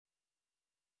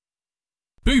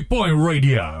Boot Boy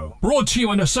Radio, brought to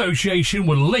you in association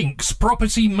with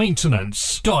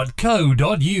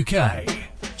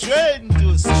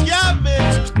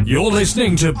linkspropertymaintenance.co.uk. You're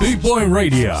listening to Boot Boy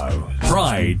Radio.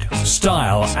 Pride,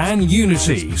 style and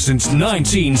unity since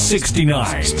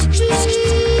 1969.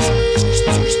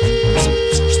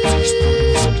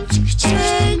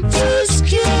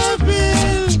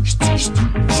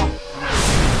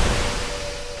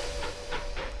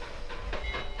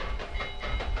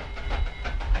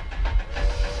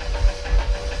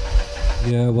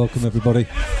 Yeah, welcome everybody.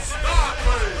 How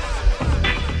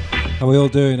are we all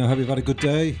doing? I hope you've had a good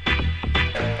day.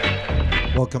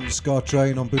 Welcome to Ska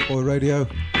Train on Boot Boy Radio.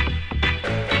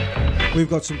 We've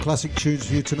got some classic tunes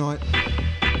for you tonight.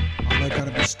 And they're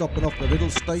going to be stopping off the little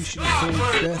station called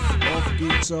Death of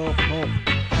Guitar Pop.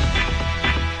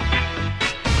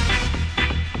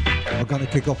 I'm going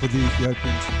to kick off with the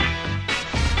Ethiopians.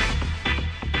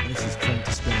 This is Train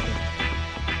to Stardom.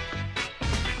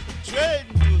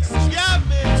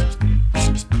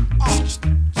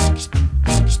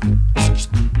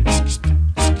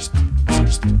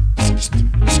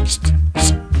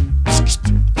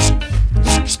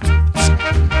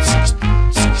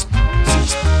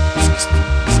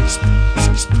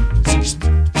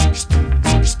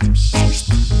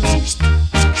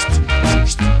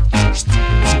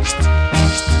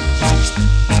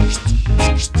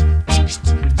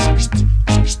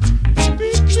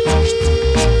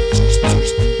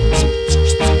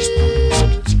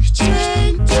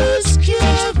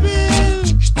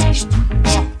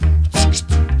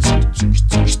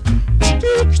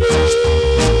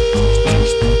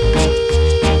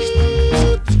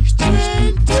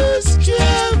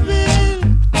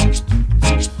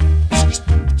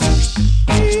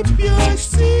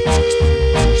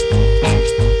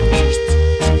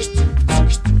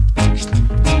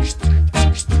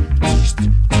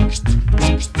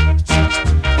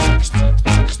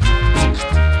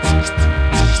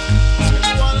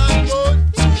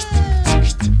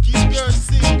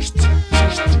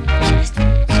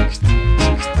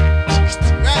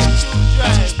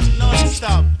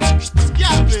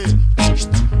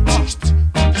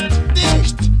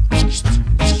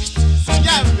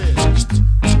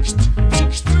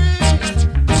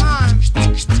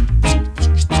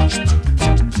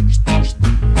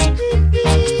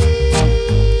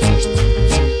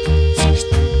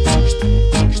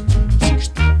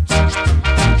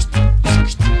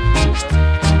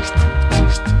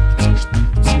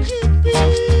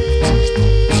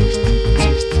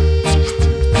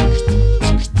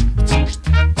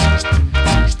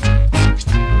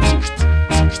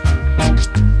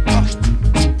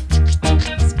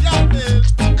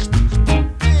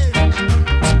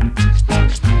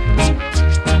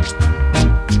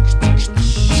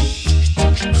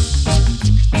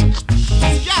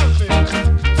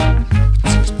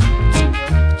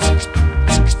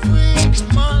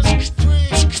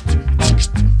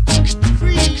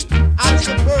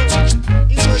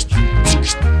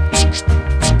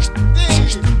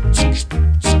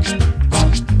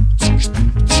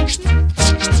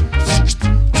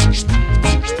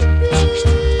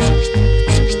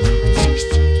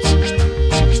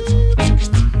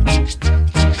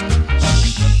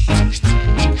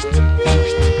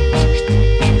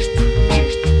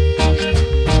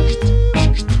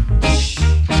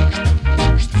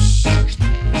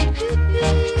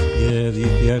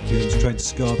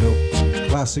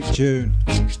 Classic tune.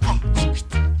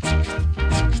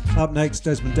 Up next,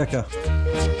 Desmond Dekker.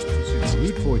 This is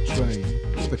Rude Boy Train.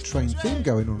 Bit of a train theme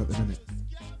going on at the minute.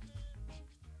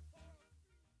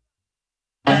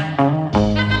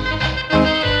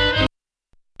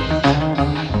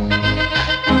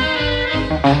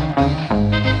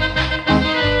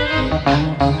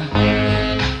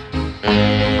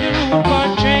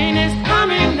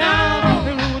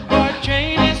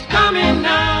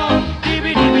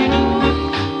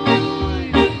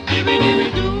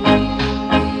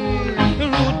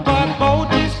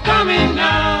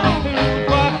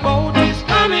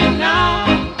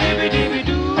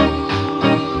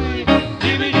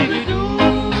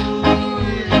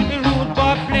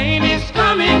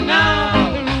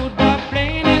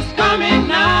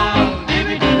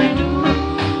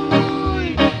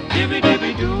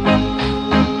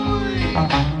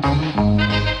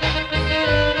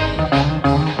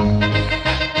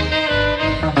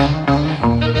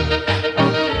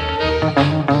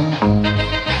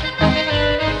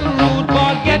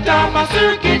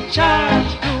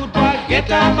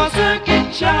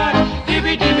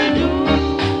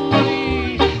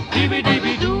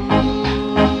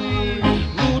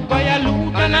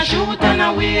 Shoot and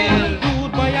a wheel,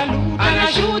 rude boy a loot and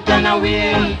a shoot and a a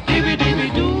wheel. Dibby dibby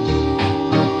doo,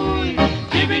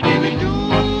 dibby dibby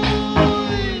doo.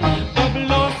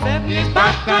 007 is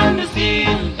back on the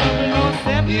scene.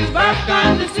 007 is back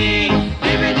on the scene.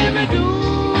 Dibby dibby doo,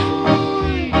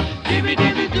 dibby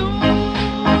dibby doo.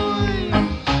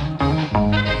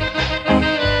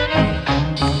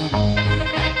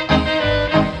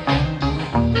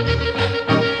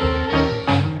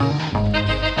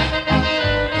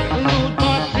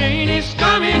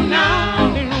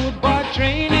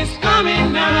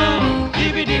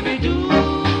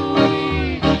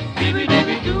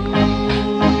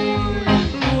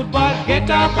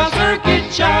 Up a circuit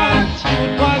charge,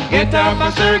 get up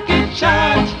a circuit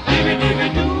charge. Dibby dibby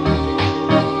doo,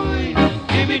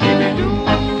 dibby dibby doo.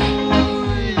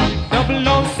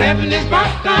 007 is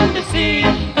back on the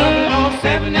scene.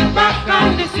 007 is back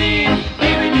on the scene.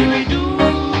 Dibby dibby doo,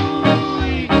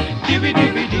 dibby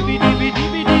dibby dibby dibby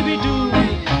dibby dibby doo.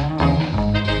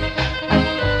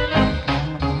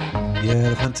 Yeah,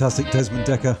 the fantastic Desmond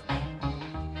Dekker.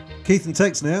 Keith and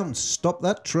Tex now, and Stop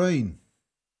That Train.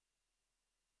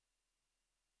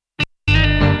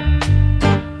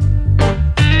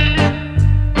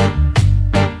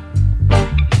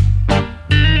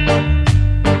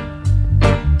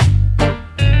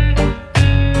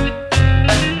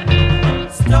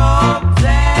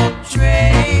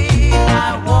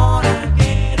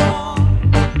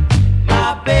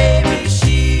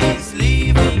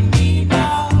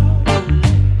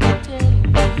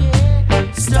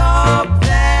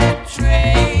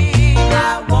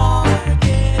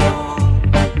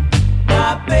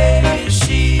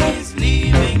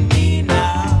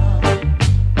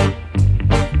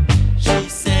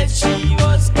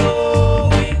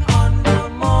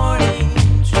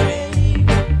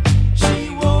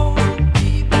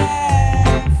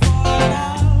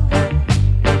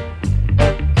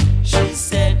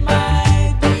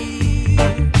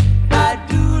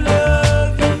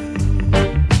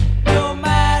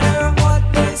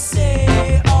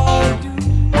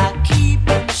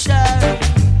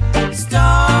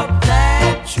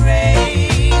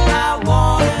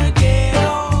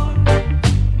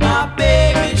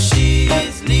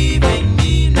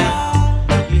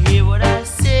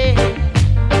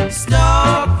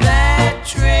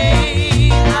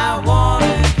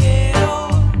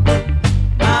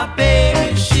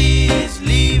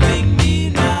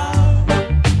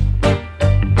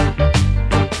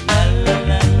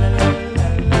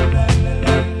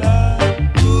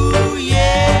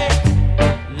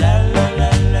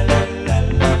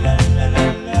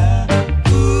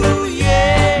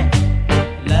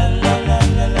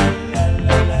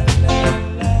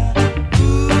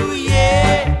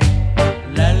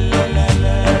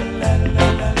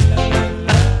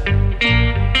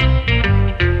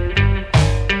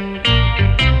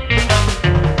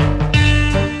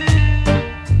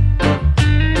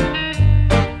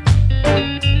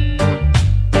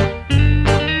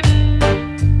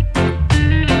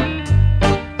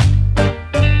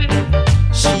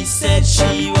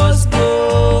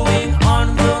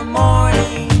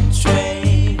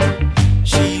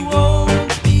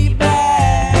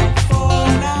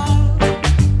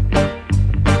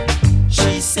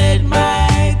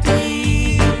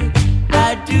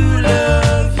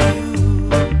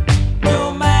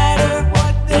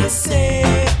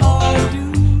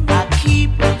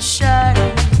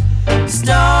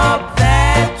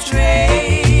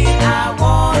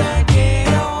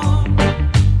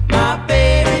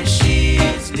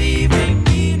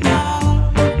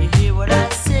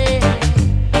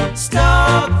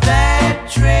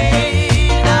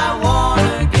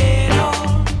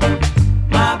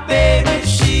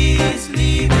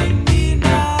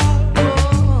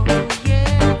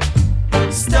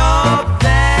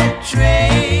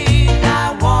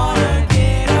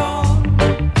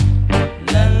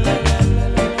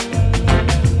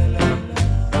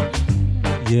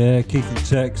 Keith and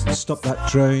Tex, and Stop That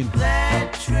Train.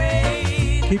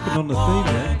 Keeping on the theme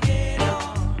there.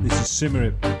 This is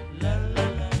Symarip.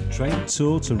 Train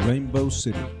tour to Rainbow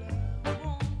City.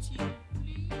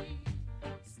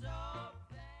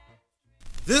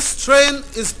 This train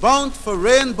is bound for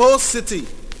Rainbow City.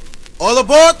 All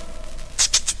aboard!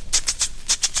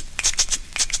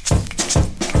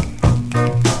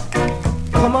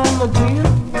 Come on, my dear.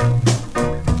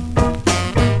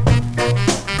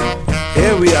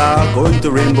 Here we are going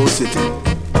to Rainbow City.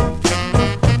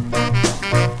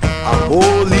 A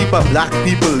whole heap of black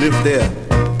people live there.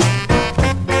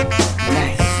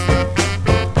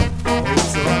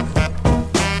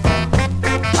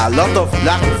 A lot of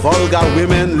black vulgar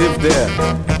women live there.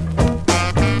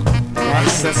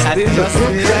 Nice.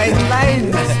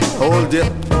 Hold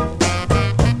it.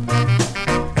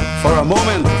 a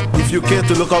moment, if you care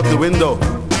to look out the window,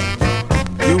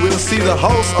 you will see the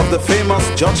house of the famous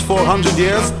Judge 400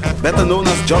 years, better known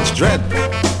as Judge Dredd.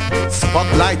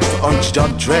 Spotlight on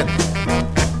Judge Dredd.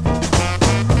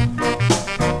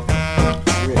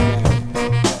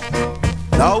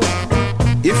 Now,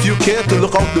 if you care to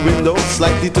look out the window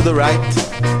slightly to the right,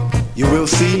 you will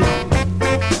see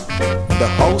the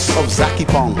house of Zaki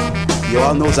Pong. You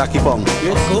all know Zaki Pong?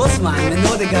 Of course, man. I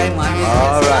know the guy, man.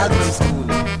 All right. School.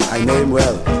 I know him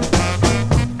well.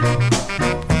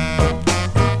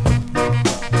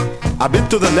 A bit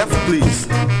to the left, please.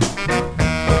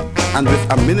 And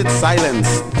with a minute's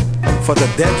silence for the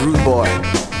dead rude boy,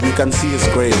 you can see his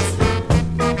grave.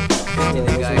 Yeah,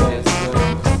 the guy just,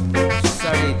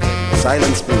 sorry.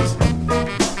 Silence, please.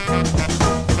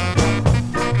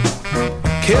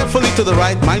 Carefully to the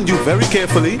right, mind you, very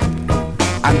carefully,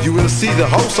 and you will see the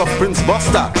house of Prince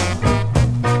Buster.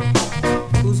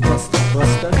 Who's Buster?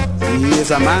 Buster? He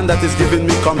is a man that is giving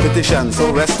me competition,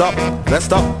 so rest up,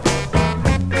 rest up.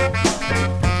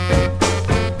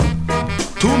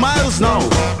 2 miles now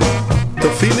to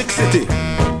Phoenix City.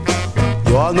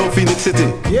 You all know Phoenix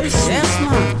City? Yes,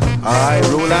 man. Aye,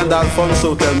 Roland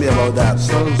Alfonso, tell me about that.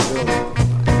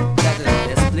 That's the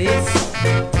best place.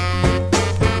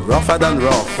 Rougher than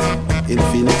rough in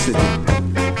Phoenix City.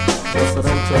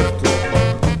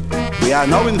 We are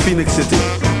now in Phoenix City.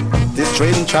 This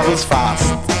train travels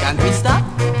fast. Can't we stop?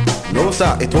 No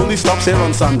sir, it only stops here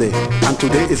on Sunday, and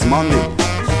today is Monday.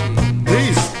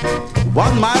 Please,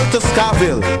 1 mile to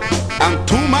Scarville and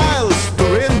 2 miles to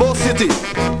Rainbow City.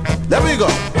 There we go.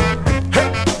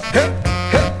 Hey, hey,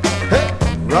 hey, hey.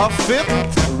 Rough it.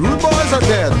 Rude boys are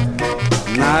dead.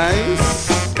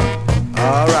 Nice.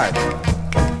 All right.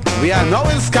 We are now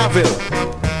in Scarville.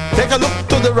 Take a look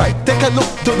to the right. Take a look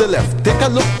to the left. Take a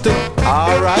look to...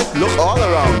 All right. Look all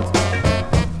around.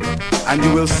 And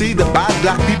you will see the bad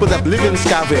black people that live in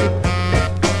Scarville.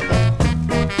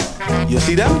 You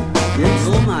see them? Yes.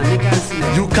 No, man. They can't see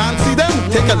them. You can't see them?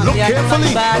 No, Take a man, look they are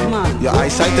carefully. bad, man. Your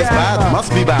eyesight is bad.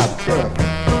 Must be bad.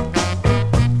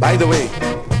 By the way,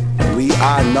 we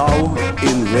are now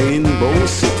in Rainbow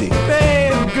City.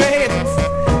 Babe, great.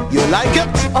 You like it?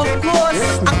 Of course.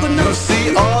 I could You not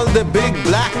see all the big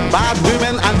black bad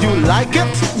women and you like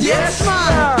it? Yes,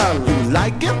 man. You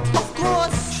like it? Of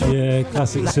course. Yeah,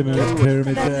 classic Simon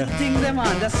Pyramid That's there. the thing there,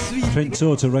 man. That's sweet. Train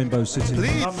tour to Rainbow City.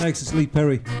 Please. Up next is Lee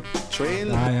Perry.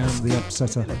 Train. I am the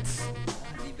upsetter.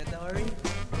 You better hurry.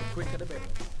 Quicker the better.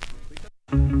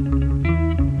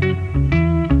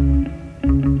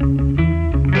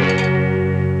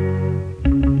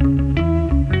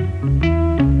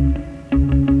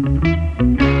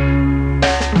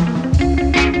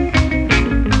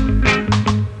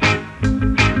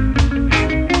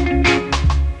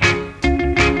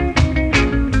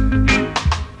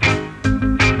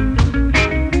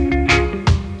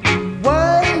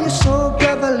 Why you so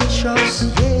cavalicious,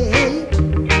 yeah?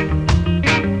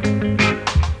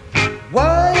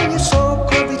 Why you so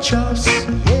covetous,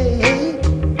 yeah?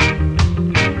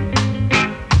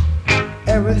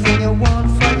 Everything you want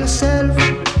for yourself,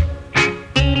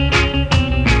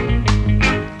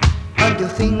 and you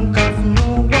think of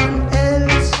no one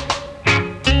else.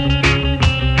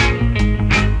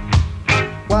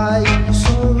 Why you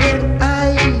so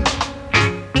red-eyed?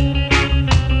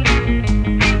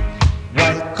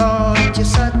 Why can't you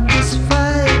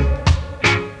satisfy?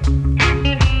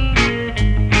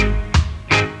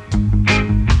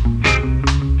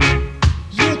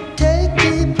 You take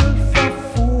people for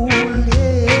fool,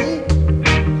 yeah.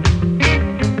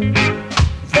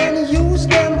 Then use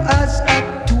them as a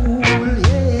tool,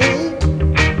 yeah.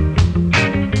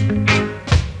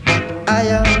 But I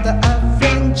am the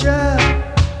avenger.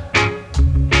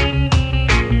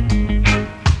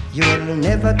 You'll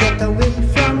never get away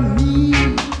from me.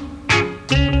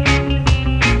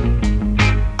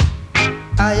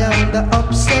 I am the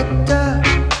upsetter.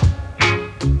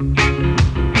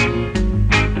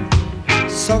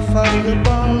 Suffer, you're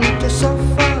born to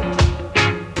suffer.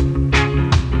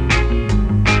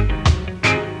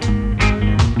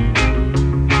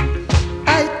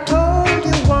 I told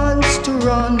you once to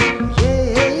run,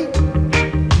 yeah.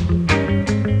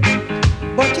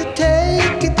 But you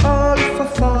take it all for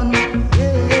fun,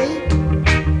 yeah.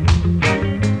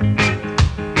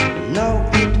 Now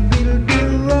it will be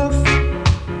rough.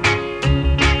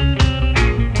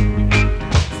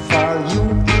 For you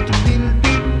it will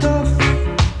be tough.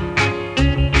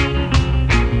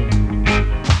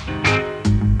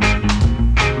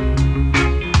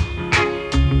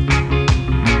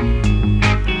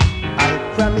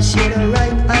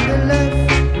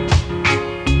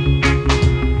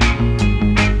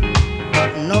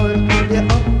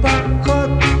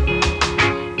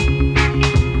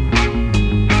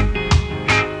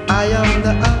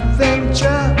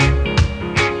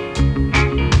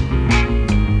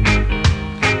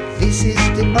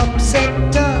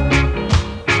 sector.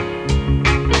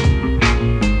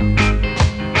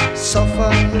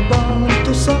 Suffer, you're born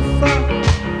to suffer.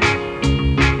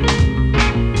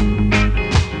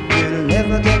 You'll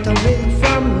never get away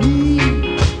from me.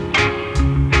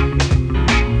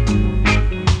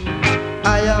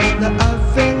 I am the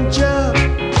Avenger.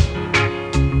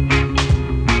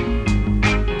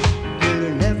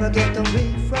 You'll never get away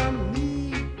from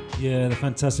me. Yeah, the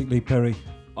fantastic Lee Perry.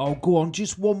 Oh, go on,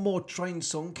 just one more train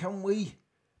song, can we?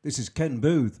 This is Ken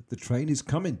Booth. The train is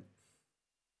coming.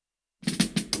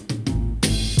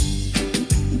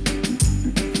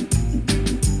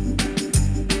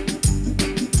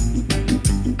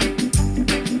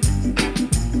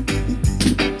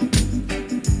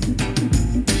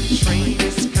 Train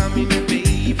is coming,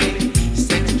 baby.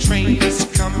 Said the train is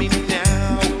coming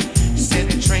now.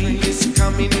 Said the train is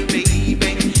coming,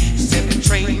 baby. Said the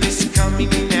train is coming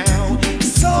now.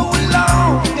 So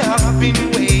long I've been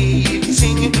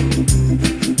waiting,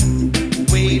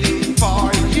 waiting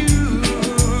for you.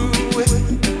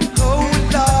 Oh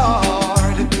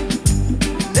Lord,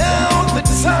 now the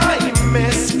time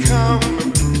has come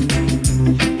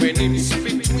when it's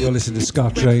between. You're listening to Scar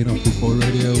Train on Big Boy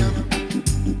Radio.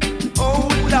 Oh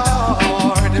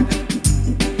Lord,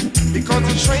 because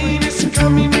the train is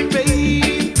coming,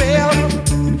 baby.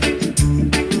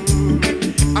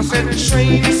 I said the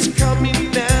train is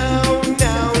coming now,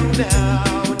 now,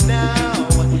 now, now.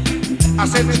 I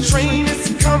said the train is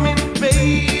coming,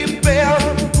 baby.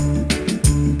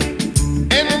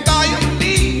 And I am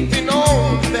leaving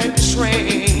on that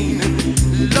train,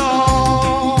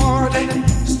 Lord. I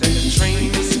said the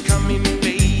train is coming,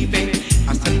 baby.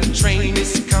 I said the train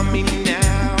is coming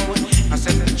now. I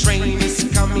said the train is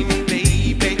coming,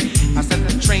 baby. I said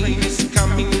the train is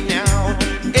coming now.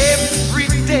 Every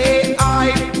day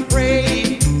I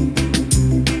pray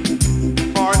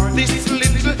for this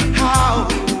little hour.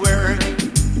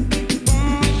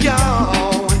 Yeah.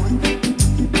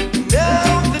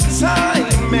 Now the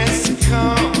time has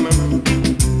come,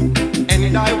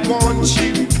 and I want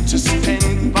you to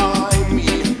stand by me.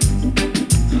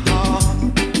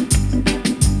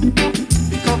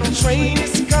 Because the train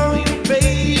is coming,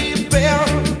 baby.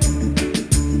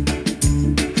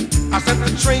 I said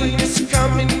the train is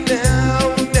coming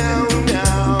now, now,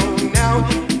 now, now.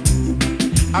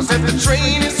 I said the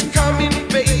train is coming,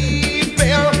 baby.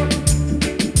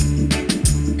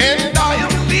 And I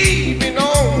am leaving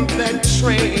on that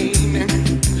train,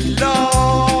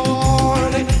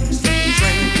 Lord. I said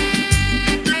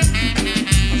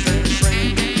the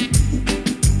train,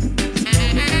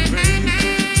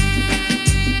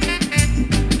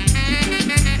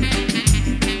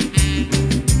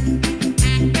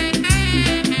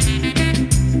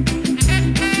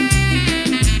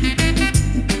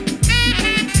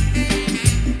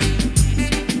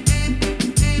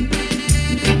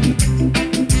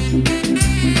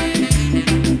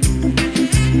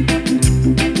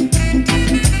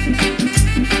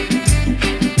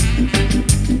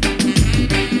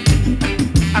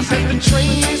 I said the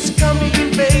train is coming,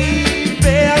 baby.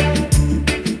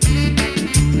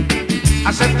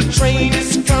 I said the train is coming, baby. I said the train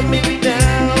is coming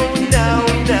now, now,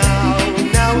 now,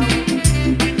 now.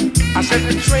 I said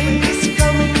the train is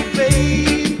coming,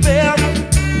 baby.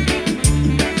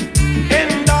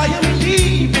 And I am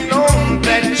leaving on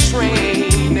that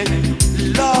train,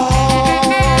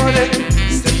 Lord. I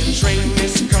said the train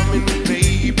is coming,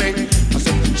 baby. I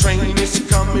said the train is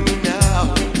coming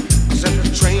now. I said the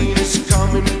train is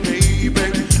coming, baby.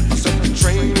 I said the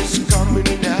train is coming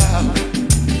now.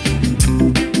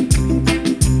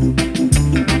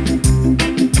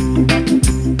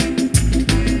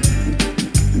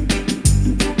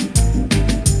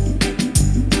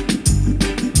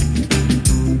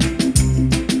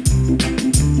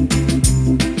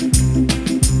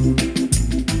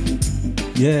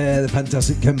 Yeah, the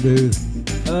fantastic Ken Booth.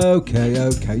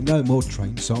 Okay, no more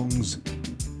train songs.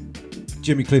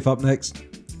 Jimmy Cliff up next.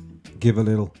 Give a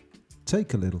little,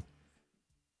 take a little.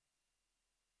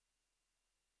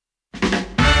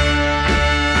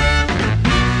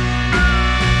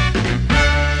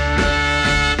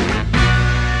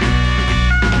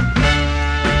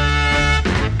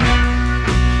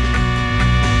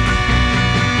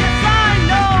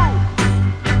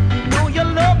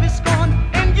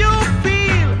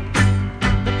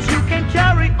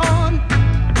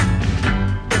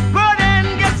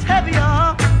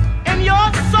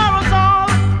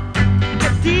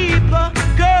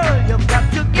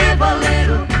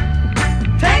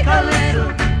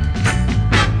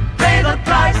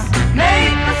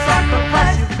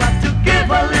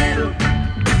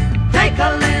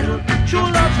 True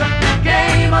love's a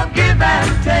game of give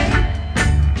and take.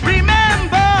 Remember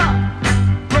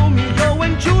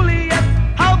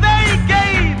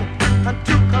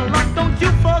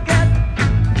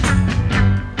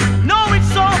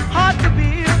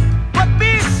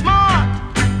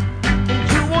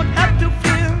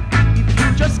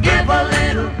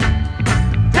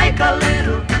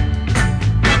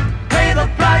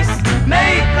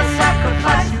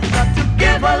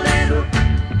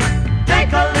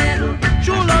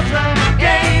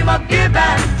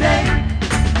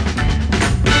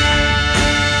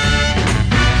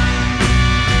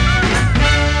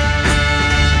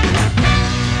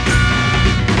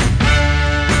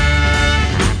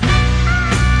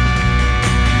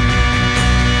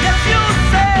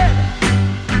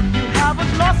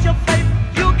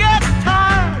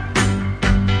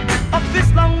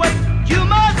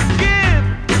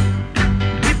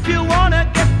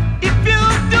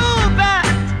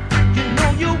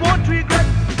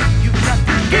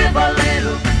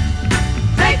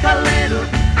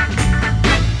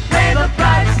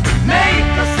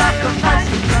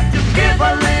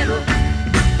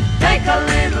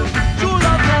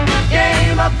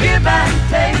give and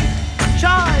take.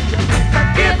 Charge,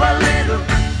 give a little,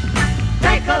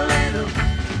 take a little,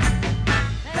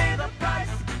 pay the price,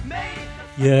 make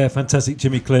the... Yeah, fantastic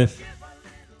Jimmy Cliff.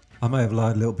 I may have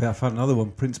lied a little bit. I found another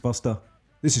one, Prince Buster.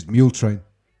 This is Mule Train.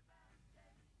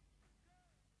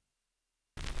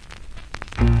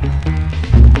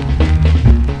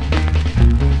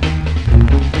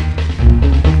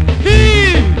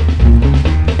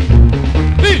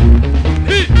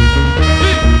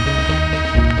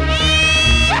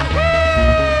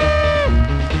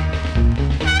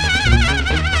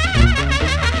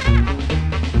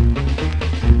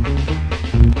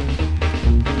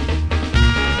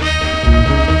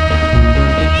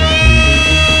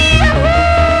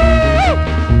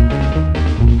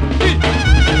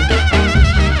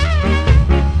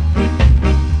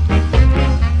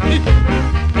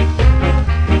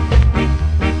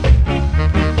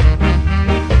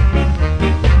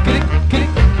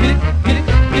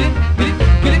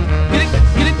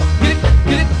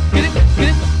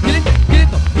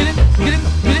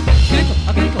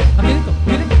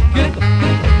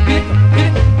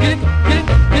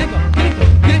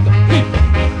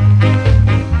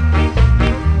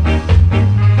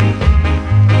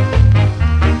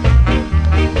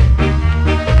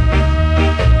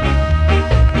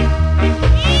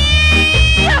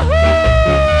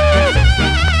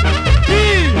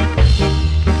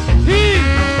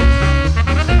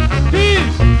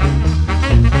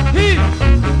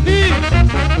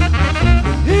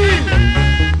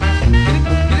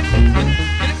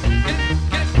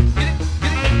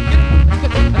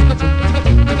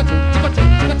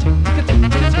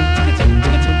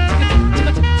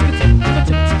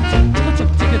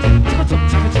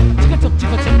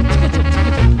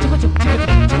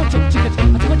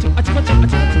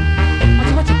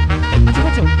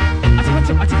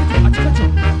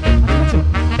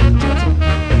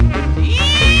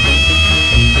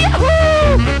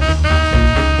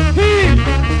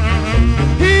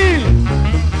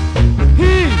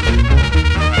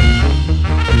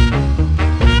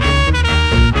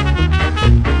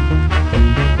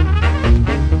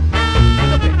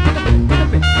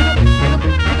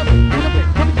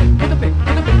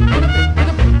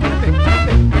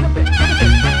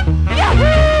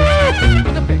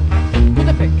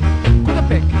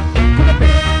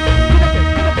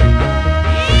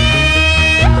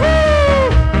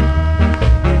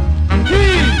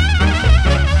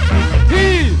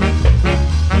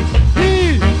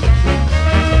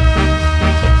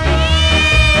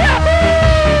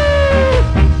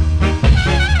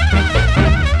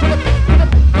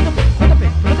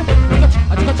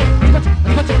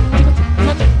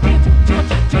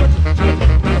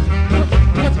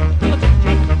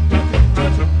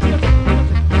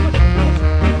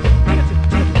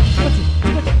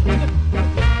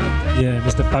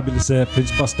 Fabulous there,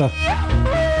 Prince Buster.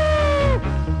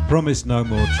 Promise no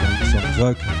more train songs,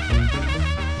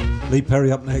 okay. Lee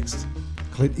Perry up next.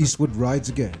 Clint Eastwood rides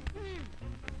again.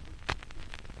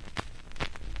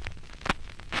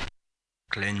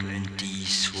 Clint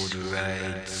Eastwood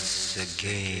rides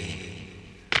again.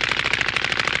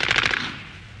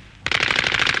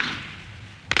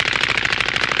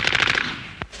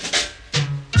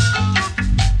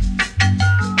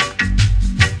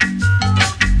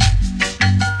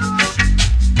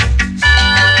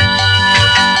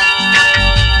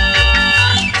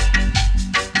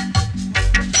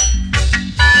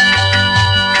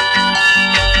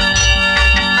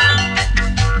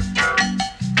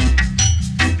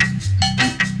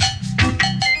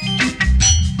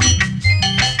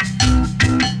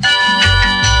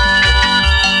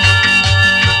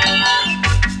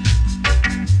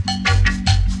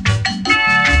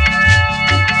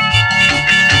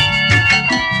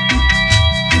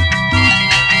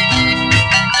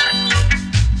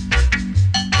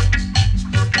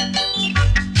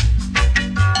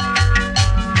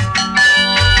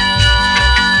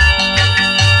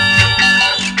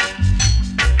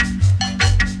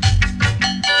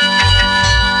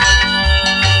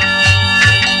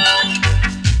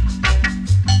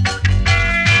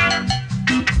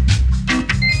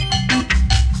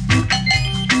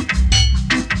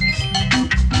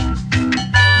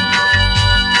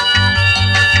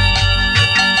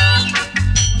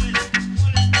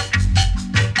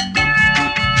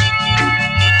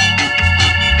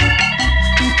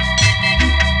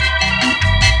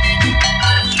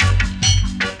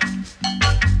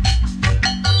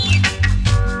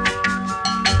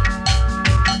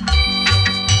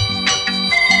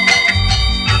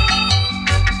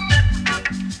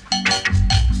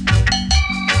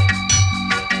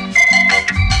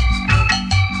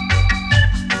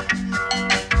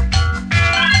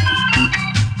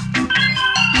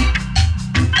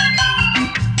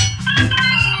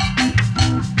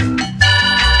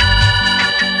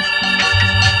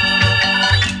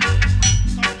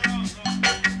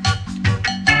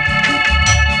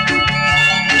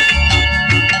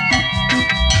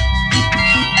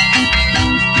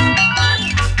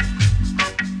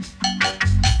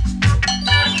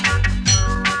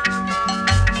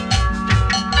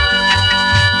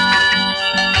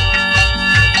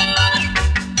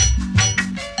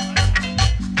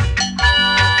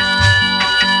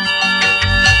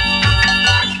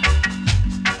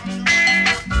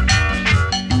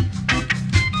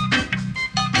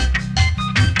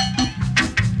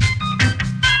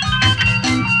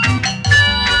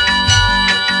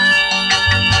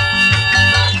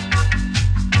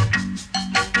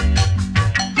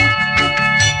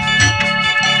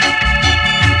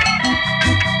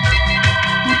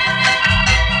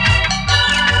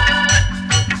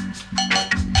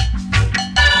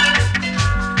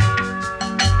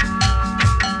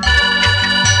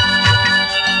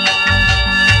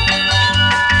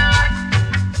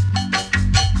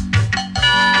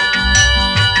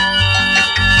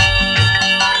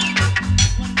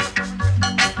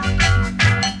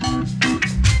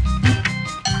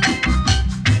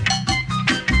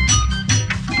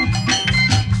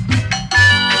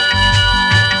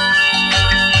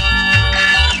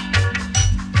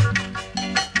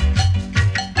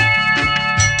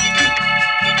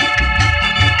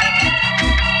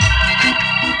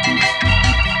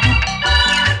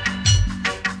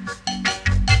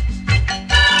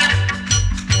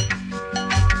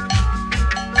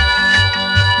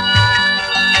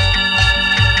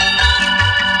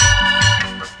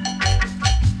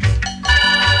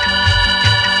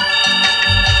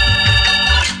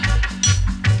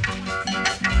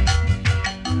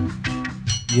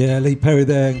 Yeah, Lee Perry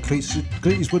there, and Clint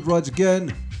Eastwood rides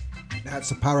again. Now it's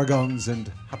the Paragons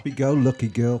and Happy Go Lucky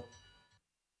Girl.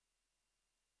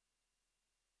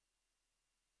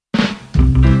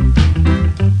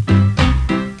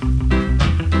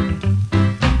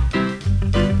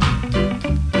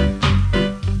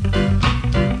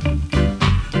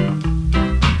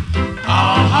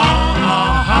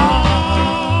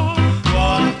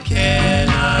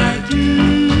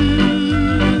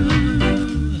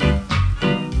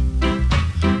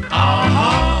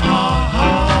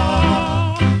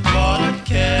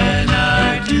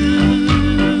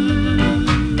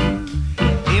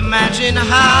 Imagine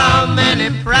how many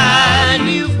pride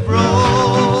you've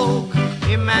broke.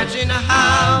 Imagine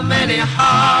how many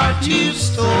hearts you've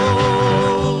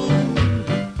stole.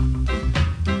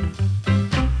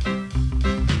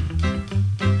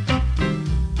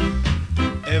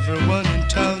 Everyone in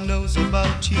town knows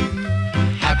about you.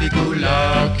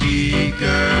 Happy-go-lucky girl.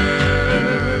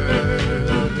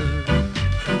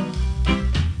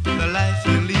 The life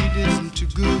you lead isn't too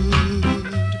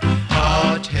good.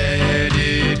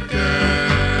 Hot-headed girl.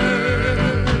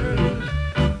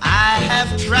 I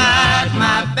have tried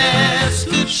my best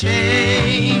to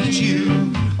change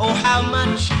you. Oh, how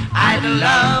much I'd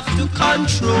love to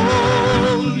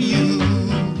control you.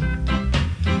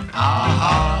 Ah,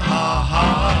 ha, ha, ha.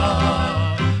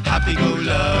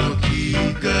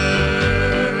 Happy-go-lucky girl.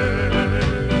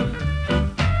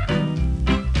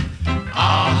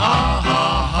 Ah, ha, ha,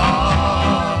 ha.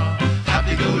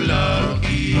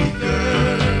 Happy-go-lucky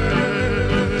girl.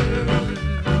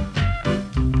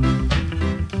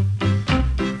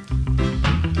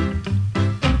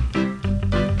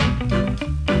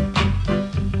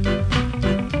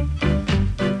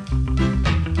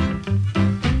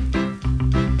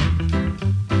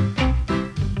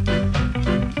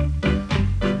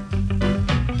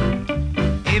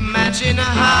 Imagine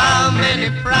how many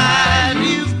pride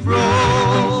you've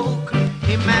broke.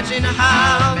 Imagine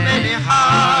how many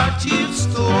hearts you've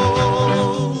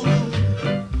stole.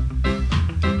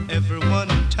 Everyone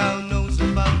in town knows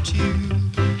about you.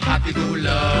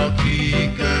 Happy-go-lucky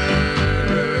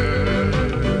girl.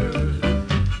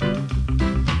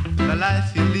 The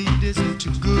life you lead isn't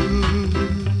too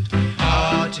good.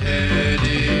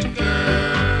 Hard-headed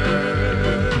girl.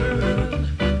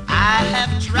 I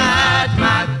have tried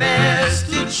my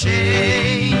best to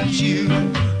change you.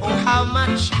 Oh, how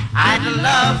much I'd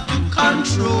love to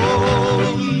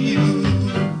control you.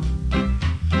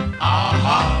 Ah,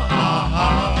 ha, ha, ha.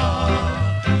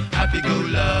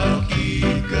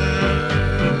 Happy-go-lucky girl.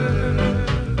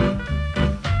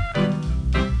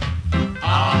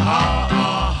 Ah, ha,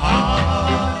 ha, ha.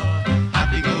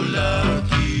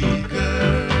 Happy-go-lucky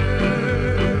girl.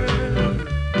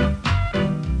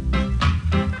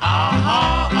 Ah, ha,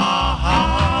 ha, ha.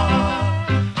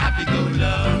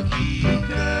 Happy-go-lucky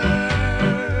girl.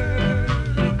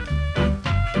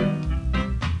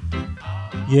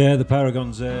 Yeah, the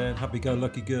Paragons there, and Happy Go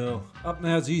Lucky Girl. Up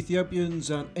now is the Ethiopians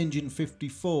and Engine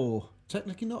 54.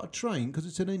 Technically not a train because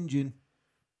it's an engine.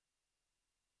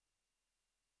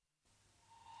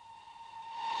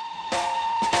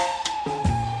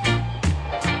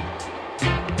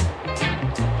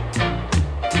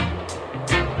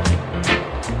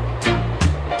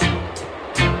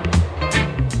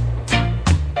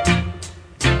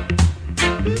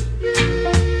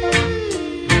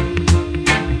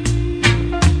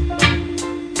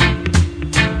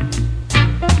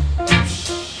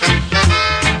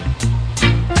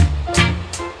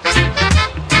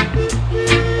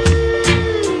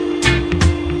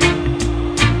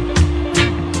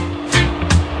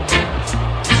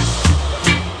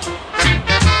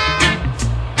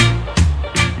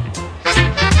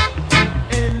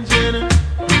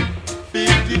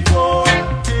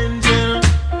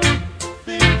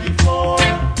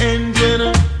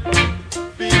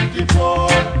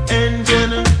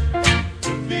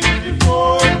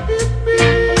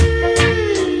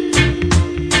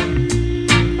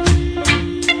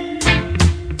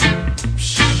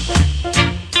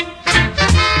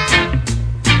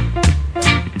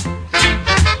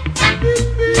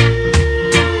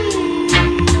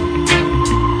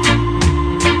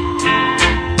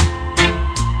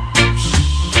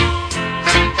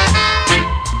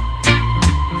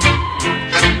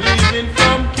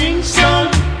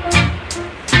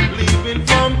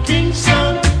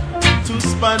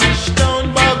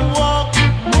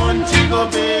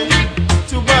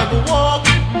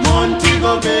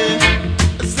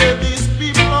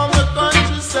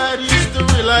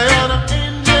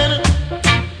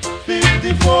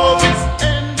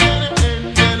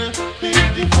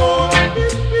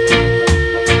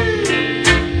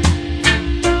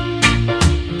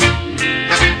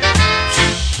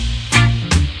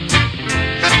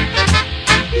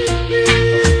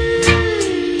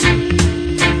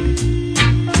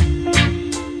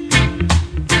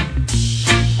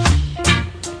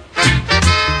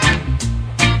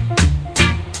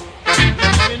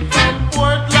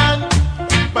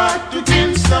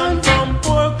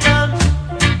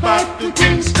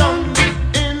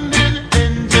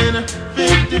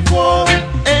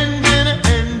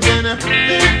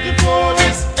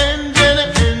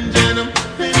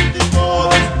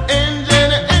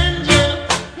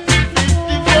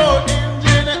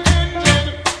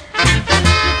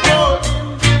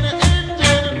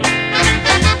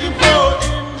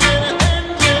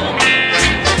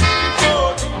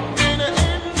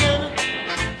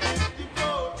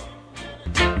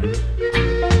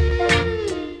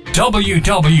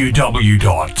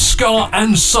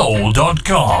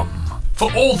 www.scarandsoul.com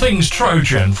for all things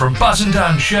Trojan, from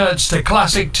button-down shirts to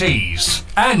classic tees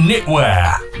and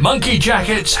knitwear, monkey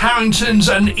jackets, Harringtons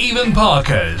and even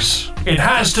Parkers. It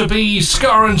has to be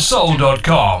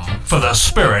scarandsoul.com for the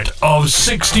spirit of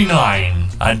 69.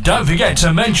 And don't forget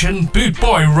to mention Boot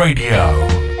Boy Radio.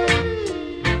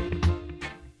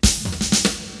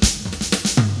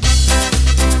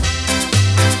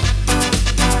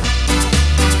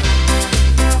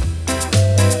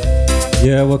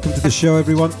 Yeah, welcome to the show,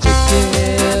 everyone.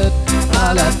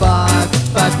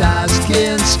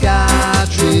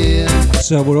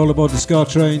 So we're all aboard the Ska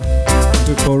Train,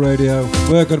 Boot Boy Radio.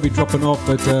 We're going to be dropping off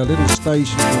at a little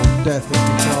station called Death and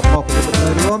Guitar Pop a little bit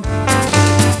later on.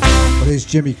 But here's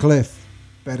Jimmy Cliff.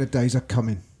 Better days are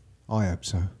coming. I hope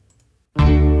so.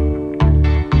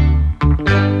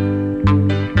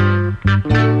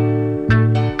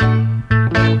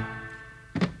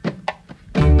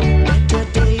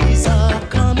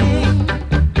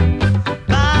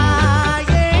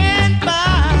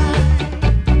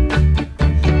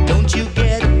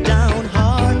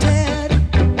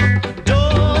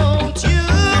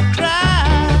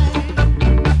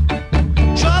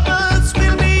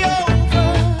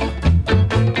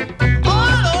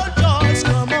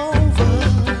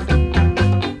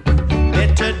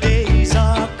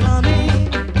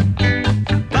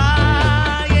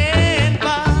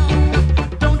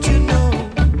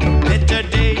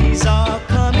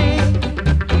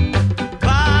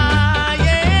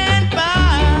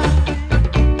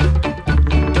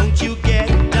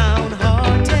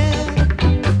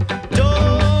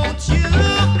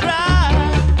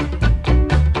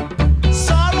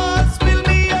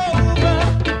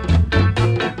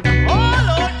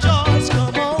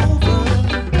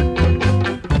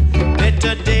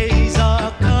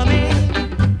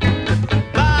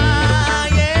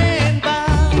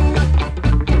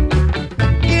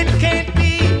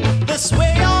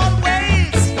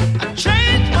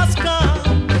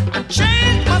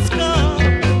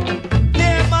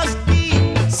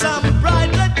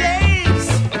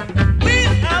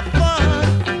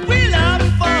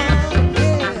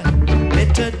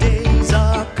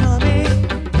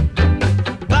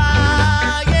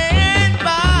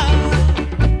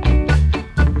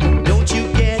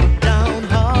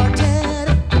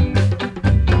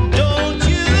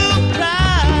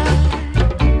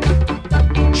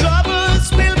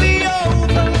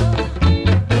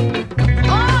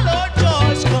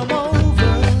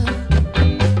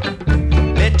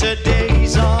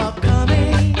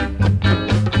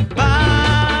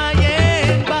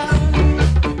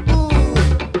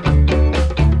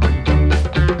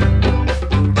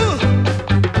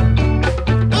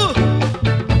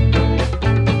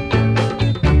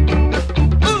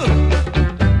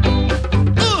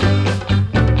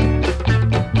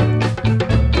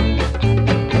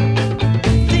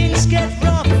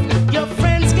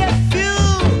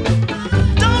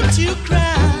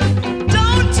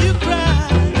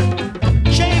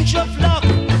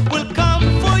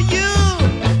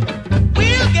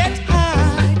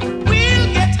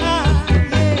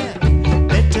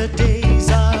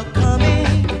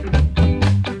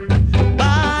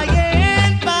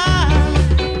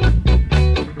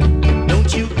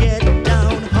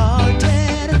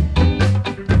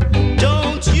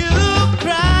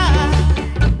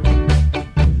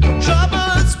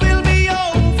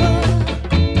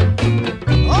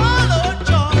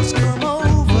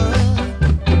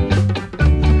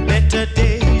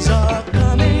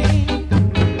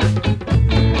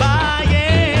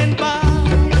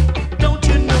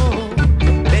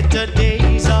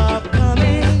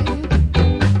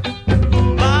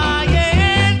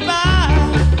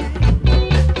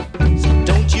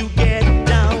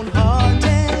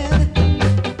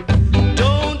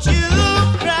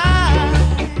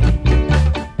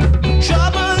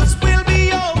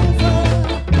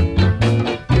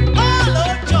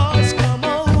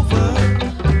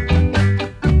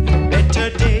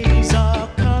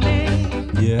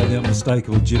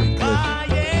 Unmistakable Jimmy Cliff.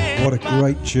 What a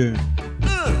great tune.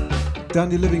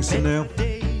 Dandy Livingston now.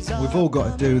 We've all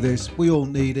got to do this. We all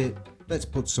need it. Let's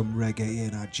put some reggae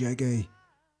in our jaggy.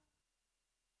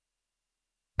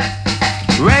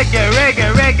 Reggae,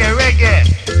 reggae, reggae, reggae.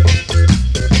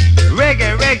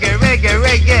 Reggae, reggae, reggae,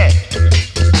 reggae.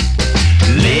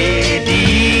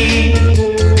 Lady,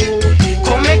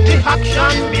 come make the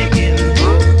action begin.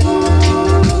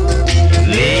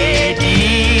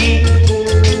 Lady,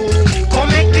 come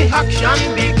make the action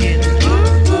begin.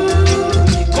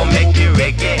 Come make the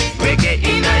reggae, reggae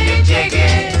in your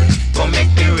jaggy. Come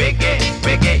make the reggae,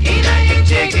 reggae in your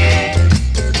jaggy.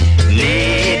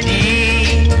 Lady,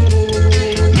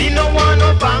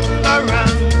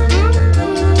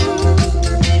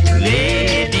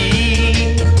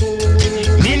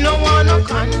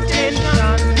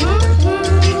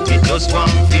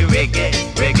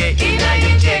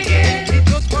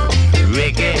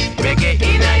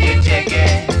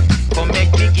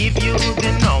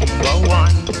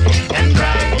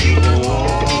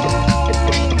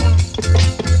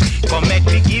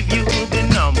 we give you the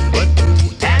number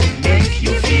 2 and make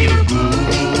you feel good.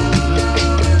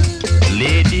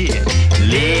 Lady,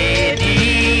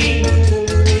 lady,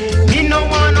 me no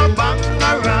wanna bang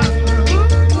around.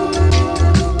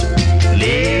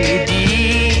 Lady,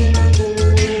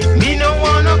 me no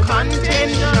wanna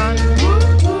contention.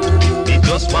 Me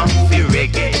just want fi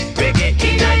reggae, reggae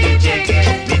inna your jacket.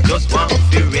 Me just want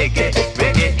fi reggae,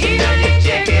 reggae inna your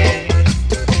jacket.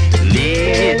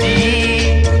 Lady,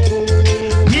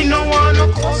 me no wanna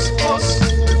cuss.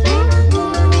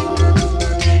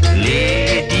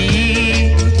 Lady,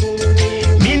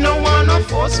 me no wanna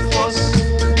fuss.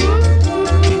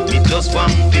 Me just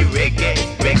want fi reggae,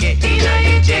 reggae inna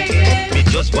your jacket. Me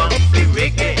just want fi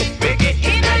reggae, reggae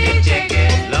inna your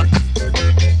jacket. Look.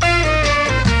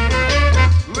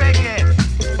 Reggae,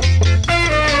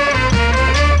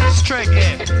 streggae,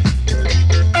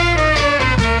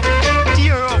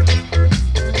 tear up.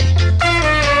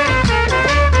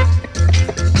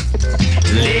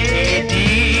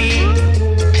 Lady,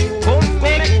 come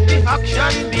make the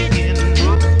action begin.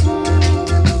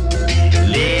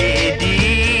 Lady,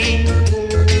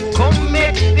 come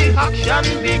make the action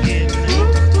begin.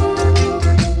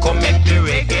 Come make the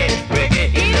reggae, reggae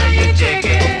inna your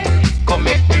jacket. Come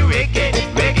make the reggae,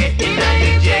 reggae inna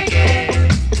your jacket.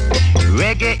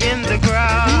 Reggae in the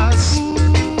grass,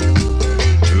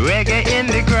 reggae in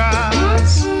the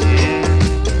grass. Yeah.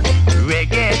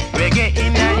 Reggae, reggae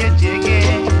inna your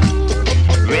jacket.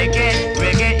 Reggae,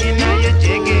 reggae inna your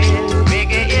jacket.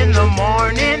 Reggae in the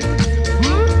morning,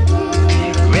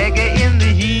 reggae in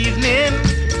the evening,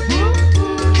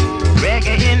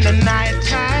 reggae in the night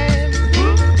time.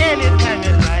 Anytime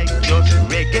you like, just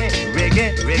reggae, reggae,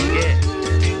 reggae.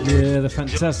 Yeah, the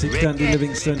fantastic Dandy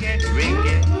Livingston.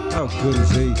 How good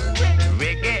is he? I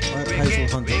have Hazel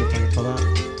Hunter to thank for that.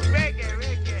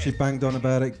 She banged on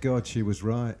about it. God, she was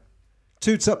right.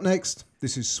 Toots up next.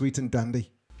 This is Sweet and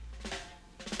Dandy.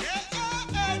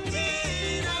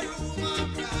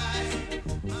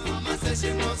 Papa says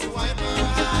she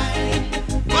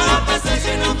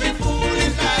not be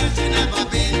foolish like she never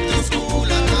been to school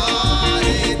at all.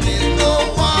 It is no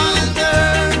wonder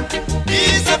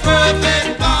he's a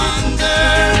perfect bonder.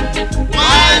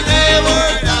 While they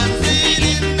were dancing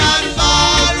in that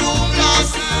ballroom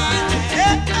last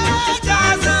night,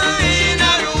 just in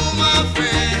a room of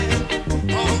friends.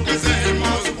 Uncle said he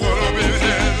must pull up his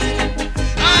head,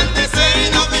 and they say he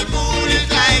not be foolish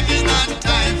like it's not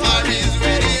time for his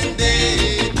wedding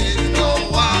day. It is no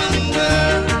wonder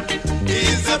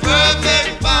he's a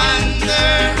perfect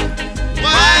bonder.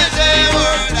 While they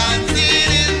were dancing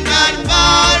in that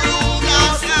ballroom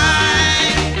last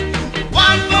night,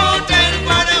 1 mountain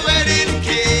for the wedding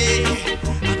cake,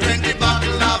 and 20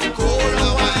 bottles of cola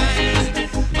wine.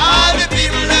 All the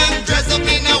people them dressed up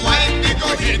in a white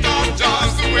because hit off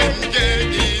just the wedding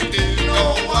cake. It is no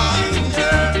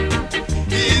wonder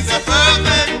he's a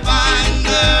perfect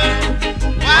bonder.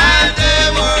 While they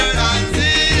were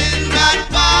dancing in that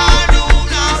ballroom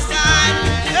last night,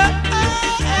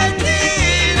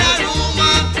 in a room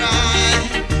of cry.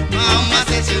 Mama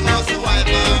said she must wipe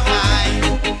her eye.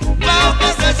 Papa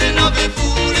said she not be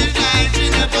foolish like she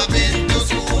never been to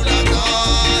school at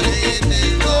all. It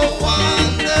is no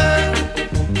wonder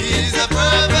he's a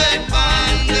perfect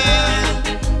bonder.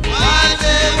 While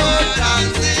they were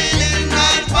dancing in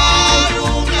that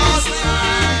ballroom last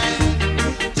night,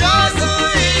 just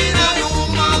in a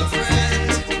room of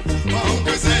friends.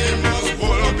 Uncle say he must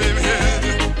pull up him head,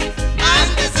 and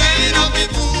they say he not be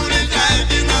foolish like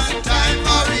it's not time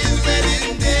for his wedding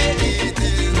day. It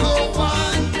is no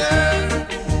wonder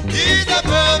he's a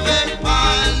perfect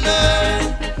bonder.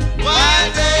 While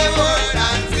they were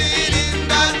dancing in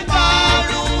that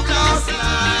ballroom last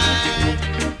night,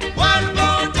 1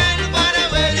 mountain for the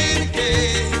wedding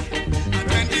cake, and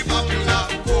 20 bottles of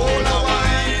cola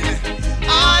wine.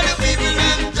 All the people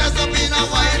them dressed up in a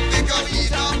white because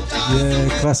he's up.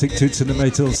 Yeah, classic Toots and the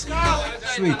Maytals.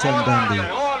 Sweet and Dandy.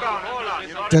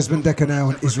 Desmond Decker now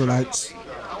and Israelites.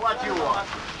 What you want?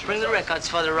 Bring the records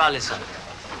for the Rollison.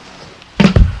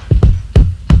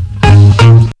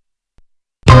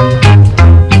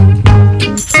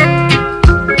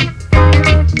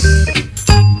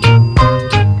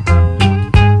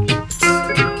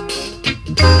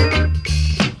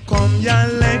 Come ya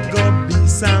let go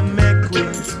peace and make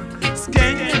way.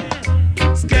 Skenge,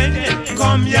 skenge.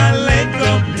 Come ya let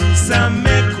go peace and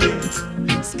make way.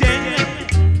 Skenge,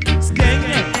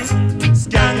 skenge.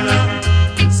 Skanga,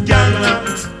 skanga,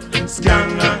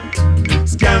 skanga,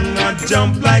 skanga.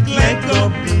 Jump like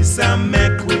Lego peace and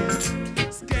make way.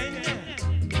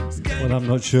 Well, I'm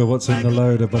not sure what's in the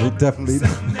loader, but it's definitely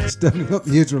not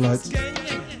the Israelites.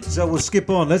 So we'll skip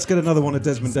on. Let's get another one of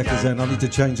Desmond Decker's then. I need to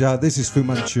change out. This is Fu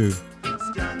Manchu.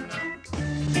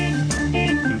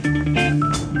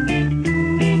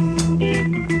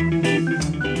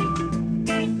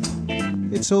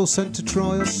 It's all sent to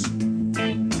trials.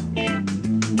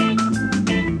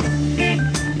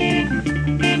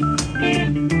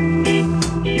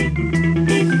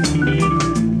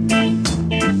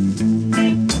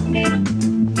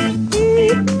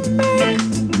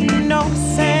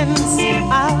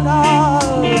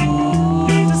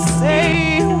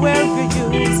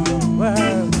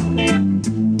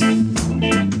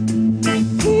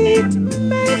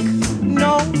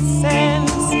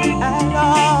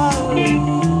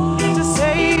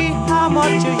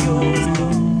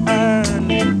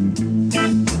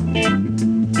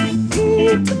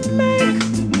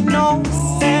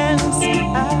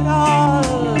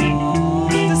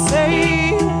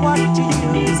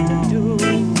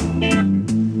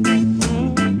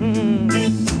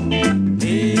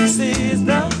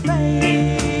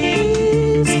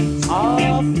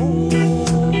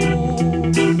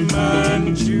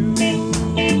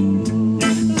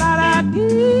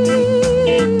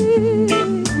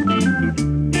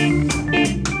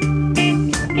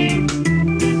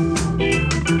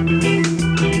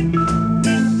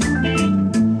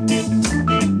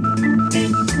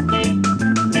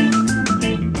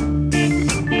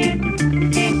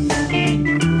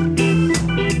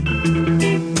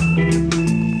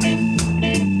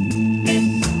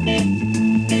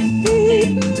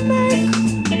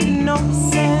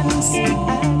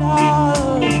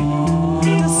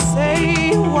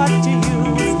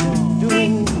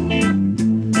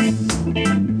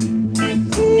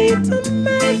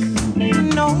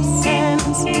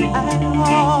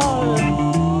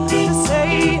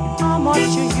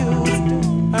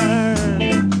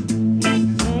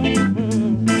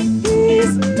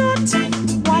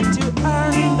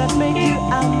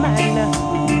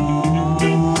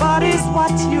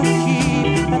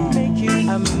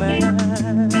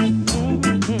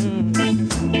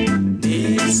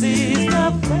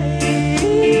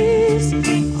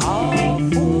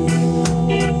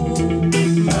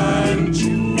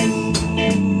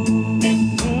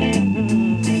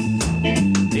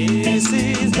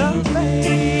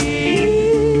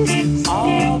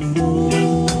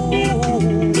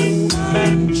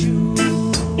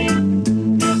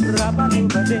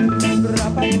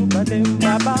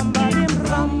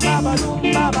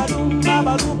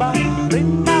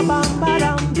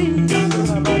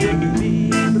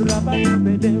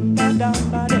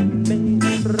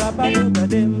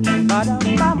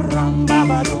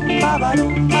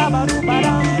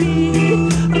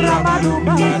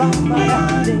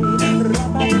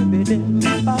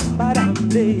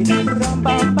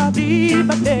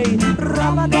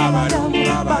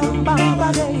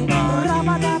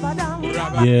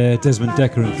 Yeah, Desmond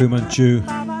Decker and Fu Manchu.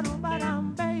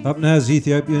 Up now is the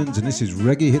Ethiopians, and this is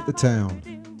Reggae Hit the Town.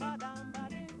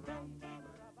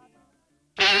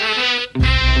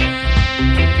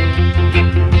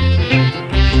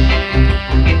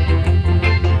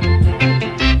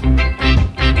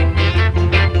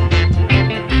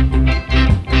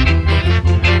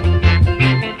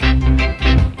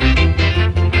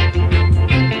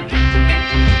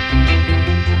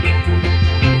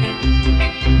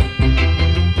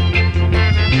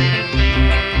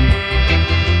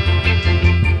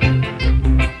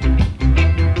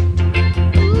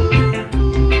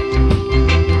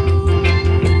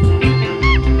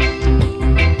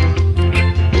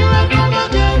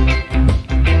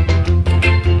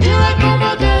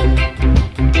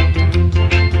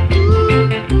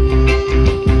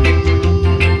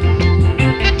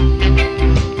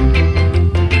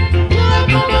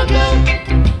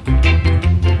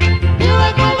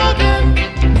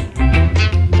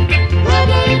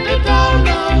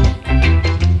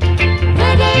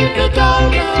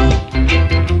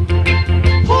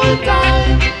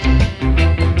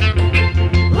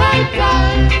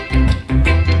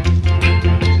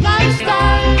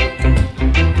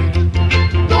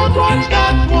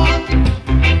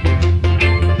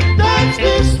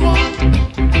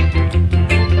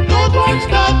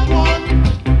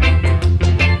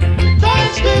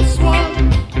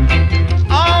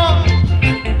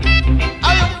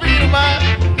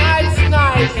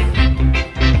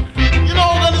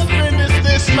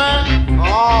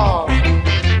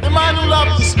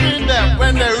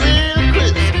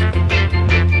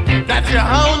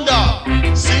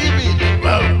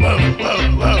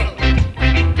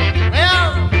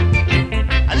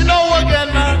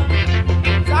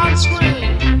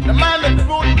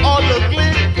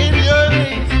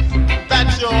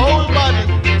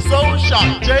 So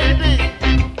shot, JD.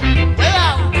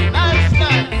 Well, nice,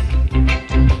 nice.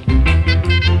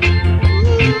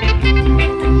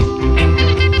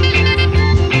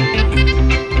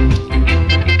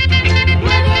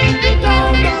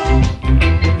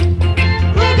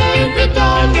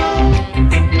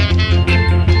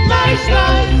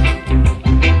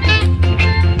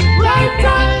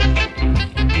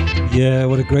 Yeah,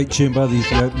 what a great tune by the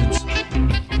Ethiopians.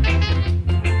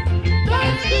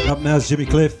 Up now is Jimmy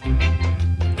Cliff.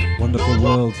 Wonderful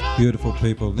world, beautiful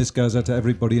people. And this goes out to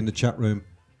everybody in the chat room,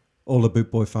 all the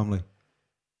Boot Boy family.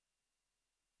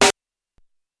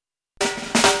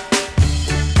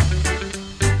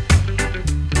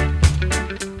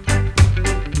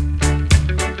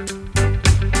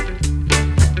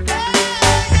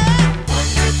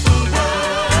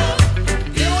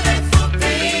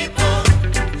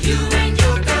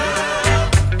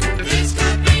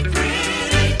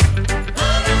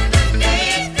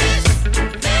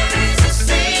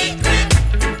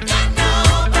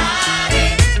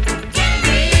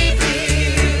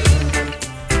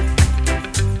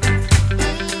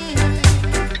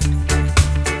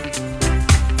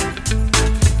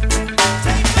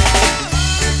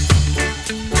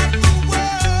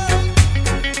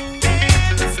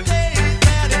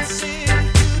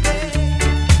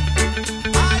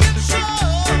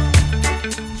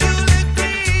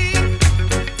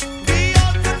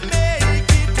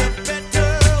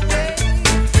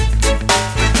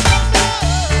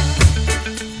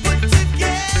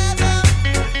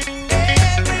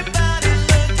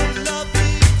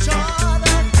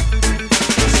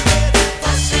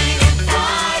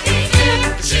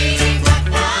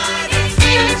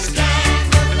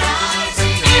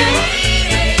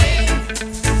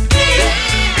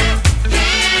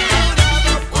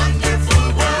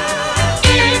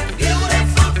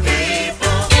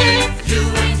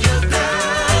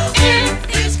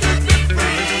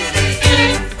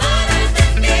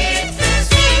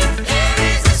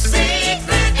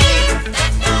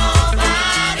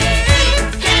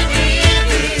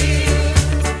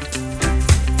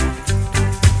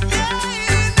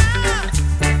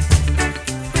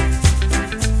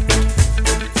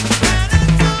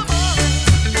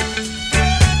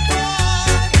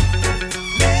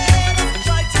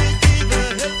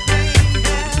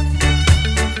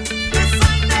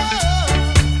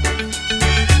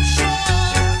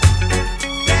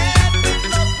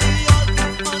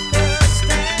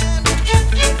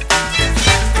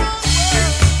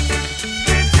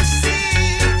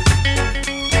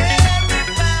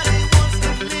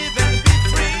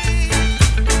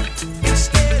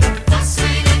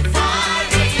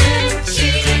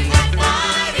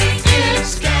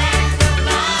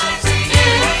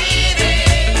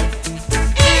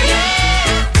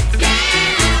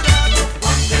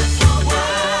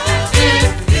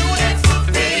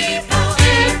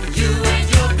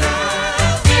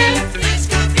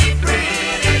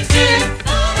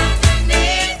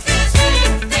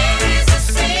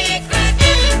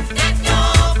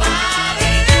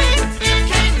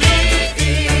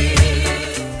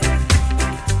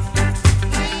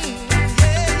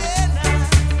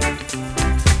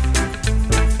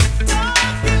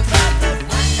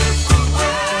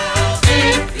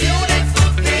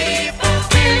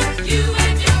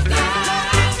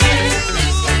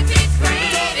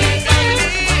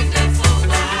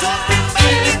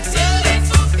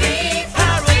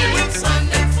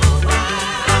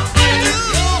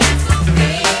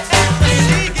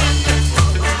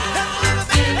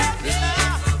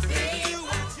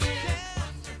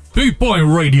 Boot Boy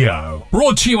Radio,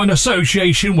 brought to you in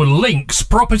association with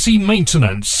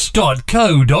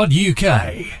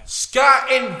linkspropertymaintenance.co.uk. Ska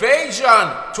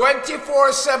Invasion,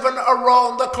 24/7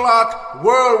 around the clock,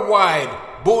 worldwide.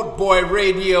 Boot Boy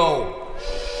Radio.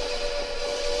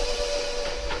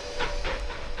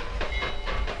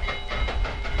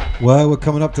 Well, we're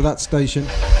coming up to that station.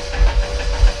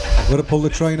 I've got to pull the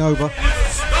train over.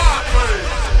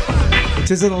 It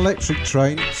is an electric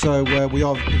train, so we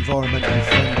are environmentally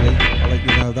friendly. I'll let you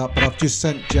know that. But I've just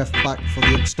sent Jeff back for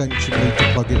the extension lead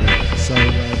to plug it in. So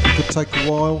it could take a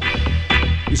while.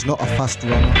 He's not a fast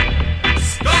runner.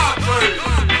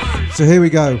 So here we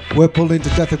go. We're pulled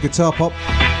into Death of Guitar Pop.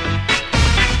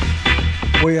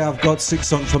 We have got 6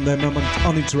 songs from them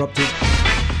uninterrupted.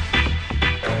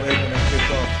 We're going to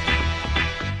kick off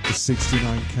the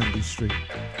 69 Candy Street.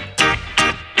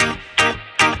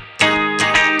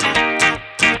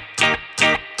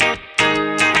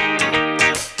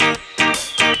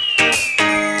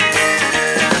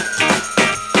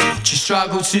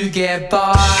 Struggle to get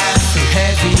by through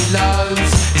heavy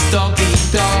loads. It's dog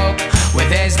eat dog where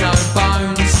there's no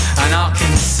bones, and and I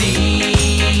can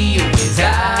see you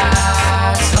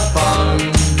without a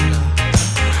bone.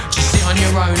 Just sit on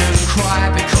your own and cry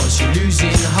because you're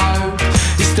losing hope.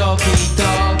 It's dog eat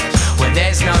dog where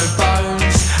there's no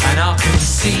bones, and I can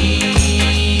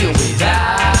see you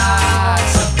without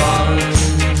a bone.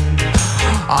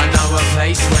 I know a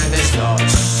place where there's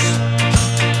lots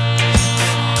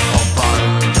of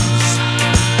bones.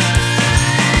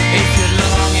 If you're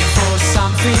longing for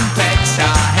something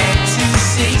better, head to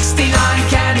 69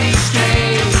 Candy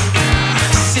Street.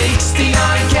 69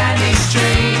 Candy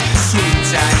Street.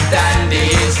 Sweet and dandy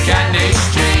is Candy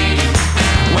Street.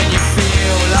 When you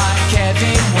feel like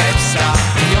Kevin Webster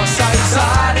and you're so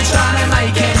tired of trying to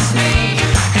make ends meet,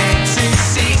 head to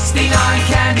 69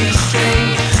 Candy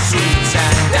Street. Sweet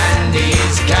and dandy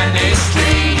is Candy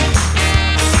Street.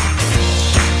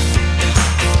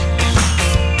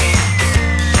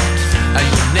 And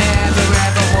you never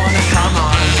ever wanna come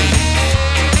home.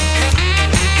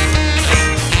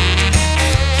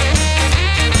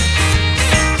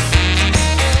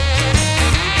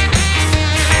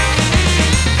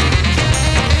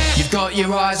 You've got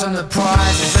your eyes on the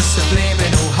prize, it's a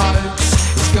subliminal hoax.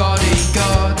 It's God eat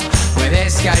God, where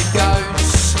there's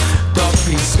scapegoats. Dog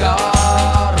be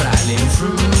scar rattling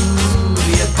through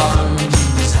your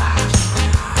bones.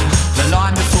 The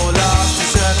line before last is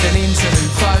served an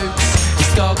interlude, folks.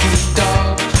 It's dog eat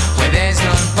dog, where there's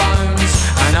no bones,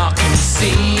 and I can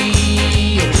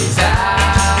see you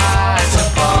without a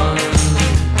bone.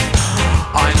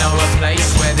 I know a place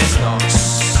where there's lots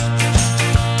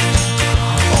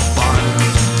of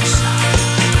bones.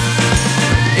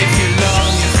 If you're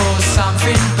longing for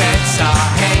something better,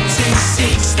 head to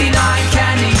 69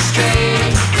 Candy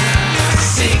Street.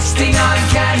 69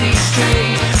 Candy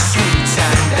Street. Sweet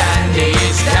and dandy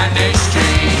is Candy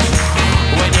Street.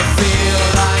 When you feel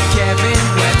like Kevin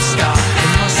Webster and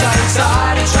you're so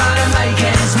tired of trying to make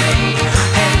ends meet,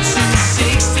 head to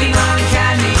 69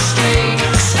 Candy Street.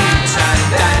 Sweet and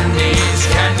dandy is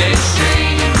Candy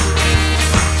Street.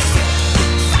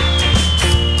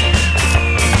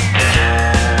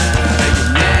 You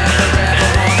never ever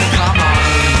wanna come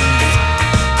home.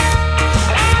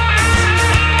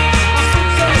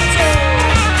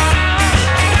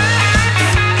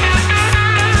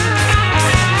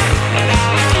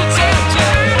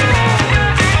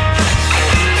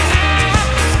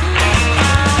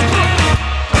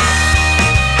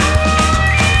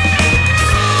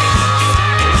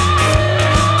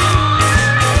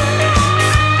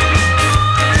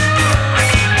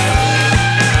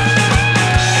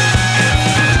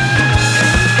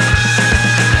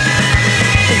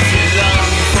 If you're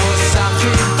longing for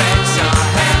something better,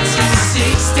 head to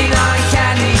 69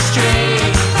 Candy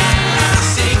Street.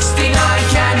 69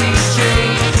 Candy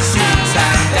Street. Sweet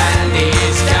and dandy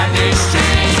is Candy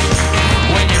Street.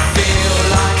 When you feel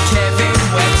like Kevin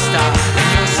Webster and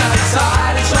you're so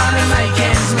tired of trying to make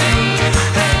ends meet,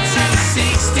 head to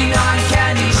 69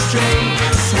 Candy Street.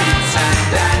 Sweet and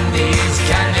dandy is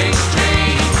Candy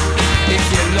Street. If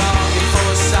you're longing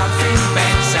for something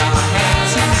better, head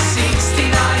to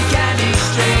 69 Candy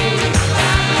Street.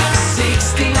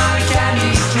 69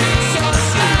 Candy Street.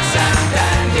 Sweet and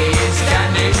dandy is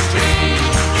Candy Street.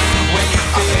 When you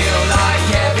feel like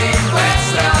Kevin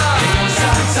Webster and you're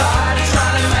so tired of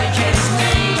trying to make ends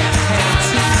meet, head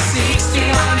to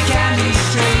 69 Candy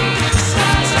Street.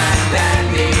 Sweet and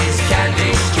dandy is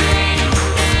Candy Street.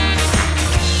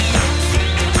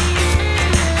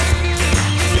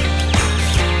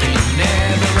 And you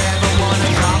never ever wanna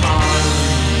come home.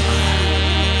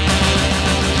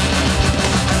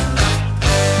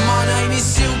 My name is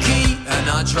Silky and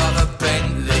I drive a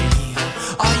Bentley.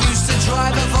 I used to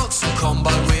drive a Vauxhall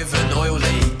Combo with an oil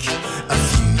leak, a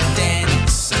few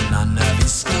dents and unnerving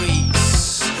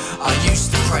squeaks. I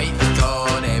used to pray to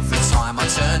God every time I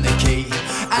turned the key,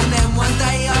 and then one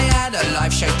day I had a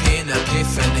life-shaping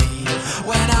epiphany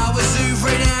when I was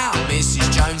hoovering out Mrs.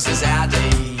 Jones's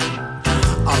Audi.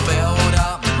 I built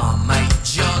up my mate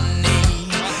Johnny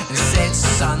and said,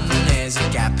 son, there's a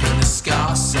gap in the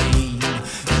scar scene.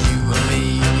 You and me,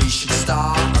 we should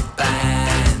start a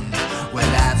band.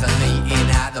 We'll have a meeting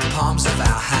at the palms of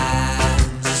our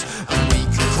hands, and we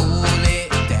could call it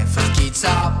Death of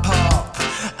Guitar Pop,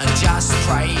 and just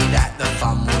pray that the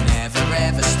fun will never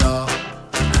ever stop.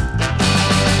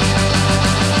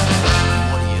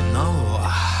 What do you know?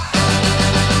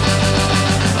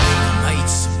 Made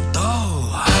some dough.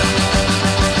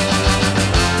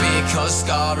 Because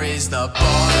Scar is the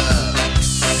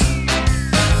bollocks.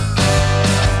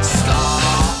 Scar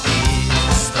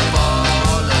is the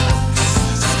bollocks.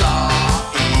 Scar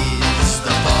is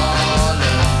the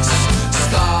bollocks.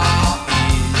 Scar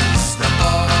is the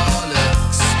bollocks.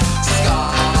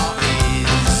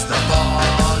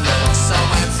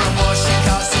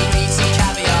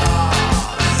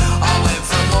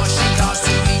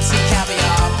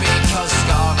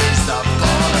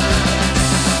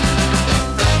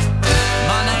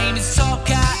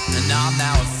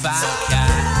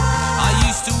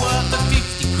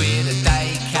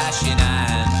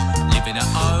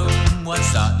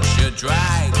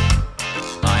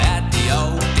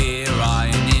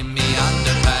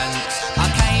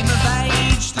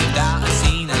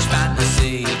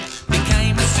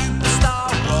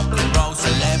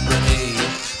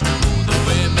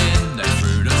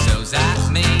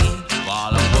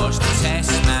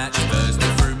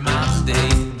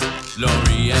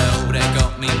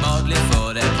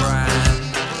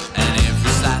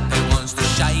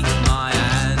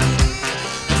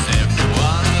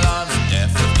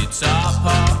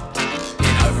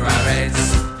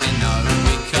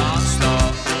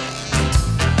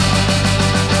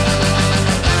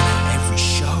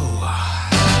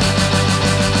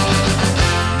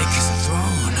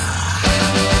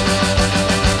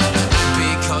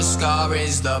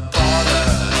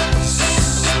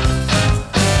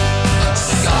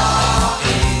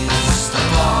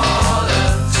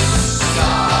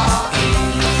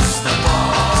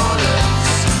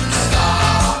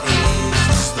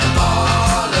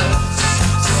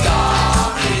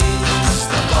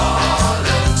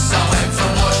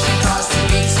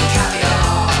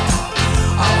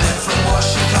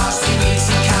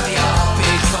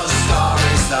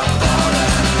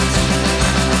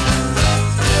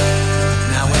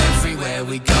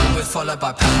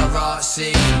 by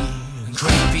paparazzi.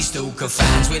 Creepy stalker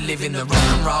fans, we're living the rock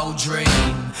and roll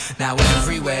dream. Now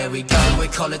everywhere we go, we're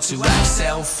collared to have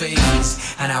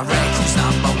selfies, and our record's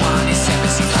 #1 in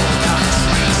 74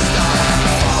 countries.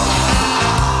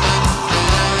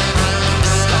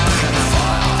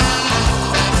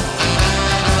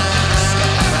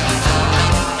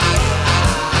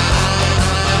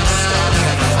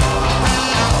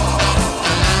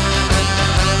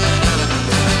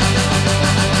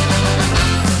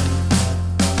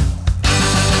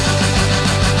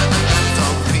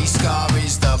 Scar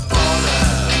is the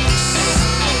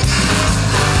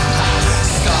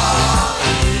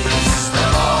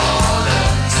ball.